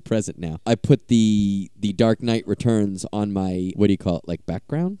call it the present now. I put the Dark Knight Returns on my, what do you call it,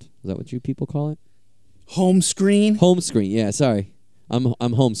 background? Is that what you people call it? Home screen. Home screen. Yeah, sorry. I'm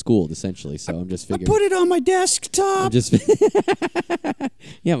homeschooled essentially, so I'm just figuring. I put it on my desktop. I'm just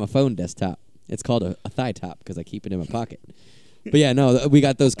yeah, my phone desktop. It's called a thigh top because I keep it in my pocket. But yeah, no, we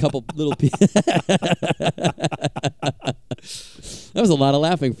got those couple little That was a lot of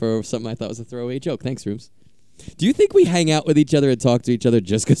laughing for something I thought was a throwaway joke. Thanks, Rooms. Do you think we hang out with each other and talk to each other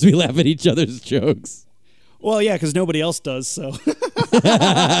just because we laugh at each other's jokes? Well, yeah, because nobody else does, so.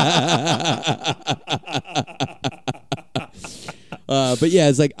 But yeah,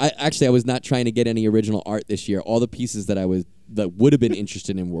 it's like I was not trying to get any original art this year. All the pieces that would have been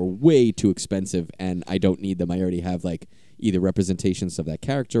interested in were way too expensive, and I don't need them. I already have like either representations of that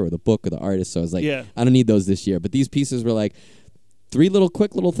character or the book or the artist. So I was like, I don't need those this year. But these pieces were like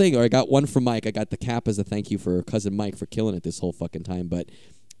quick little thing. Or I got one from Mike. I got the cap as a thank you for cousin Mike for killing it this whole fucking time. But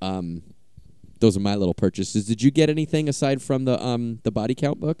those are my little purchases. Did you get anything aside from the body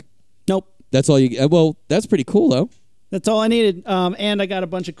count book? Nope. That's all you. Well, that's pretty cool though. That's all I needed. And I got a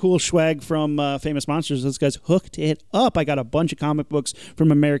bunch of cool swag from Famous Monsters. Those guys hooked it up. I got a bunch of comic books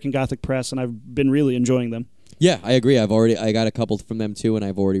from American Gothic Press, and I've been really enjoying them. Yeah, I agree. I got a couple from them too, and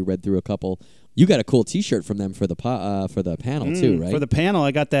I've already read through a couple. You got a cool T-shirt from them for the panel too, right? For the panel,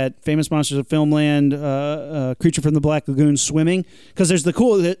 I got that Famous Monsters of Filmland Creature from the Black Lagoon swimming, because there's the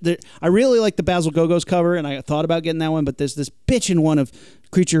cool. I really like the Basil Gogos cover, and I thought about getting that one, but there's this bitchin' one of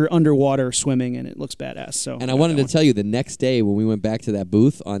creature underwater swimming, and it looks badass. So, and I wanted to tell you, the next day when we went back to that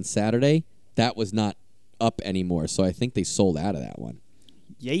booth on Saturday, that was not up anymore. So I think they sold out of that one.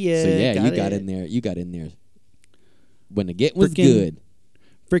 Yeah. So yeah, you got in there. You got in there when the get was good.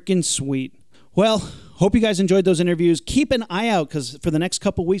 Freaking sweet. Well, hope you guys enjoyed those interviews. Keep an eye out, because for the next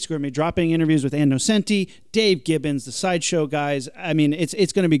couple weeks, we're going to be dropping interviews with Ann Nocenti, Dave Gibbons, the Sideshow guys. I mean,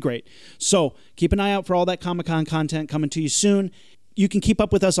 it's going to be great. So keep an eye out for all that Comic-Con content coming to you soon. You can keep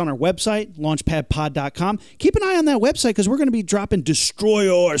up with us on our website, launchpadpod.com. Keep an eye on that website, because we're going to be dropping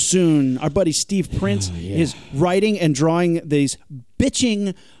Destroyer soon. Our buddy Steve Prince is writing and drawing these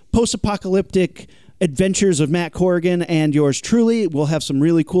bitching post-apocalyptic adventures of Matt Corrigan and yours truly. We'll have some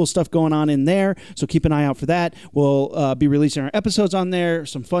really cool stuff going on in there, so keep an eye out for that. We'll be releasing our episodes on there,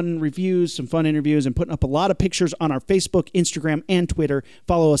 some fun reviews, some fun interviews, and putting up a lot of pictures on our Facebook, Instagram, and Twitter.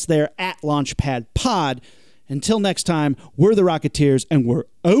 Follow us there at LaunchpadPod. Until next time, we're the Rocketeers, and we're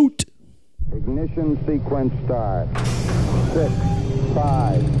out. Ignition sequence start. 6,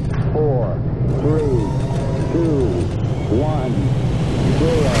 5,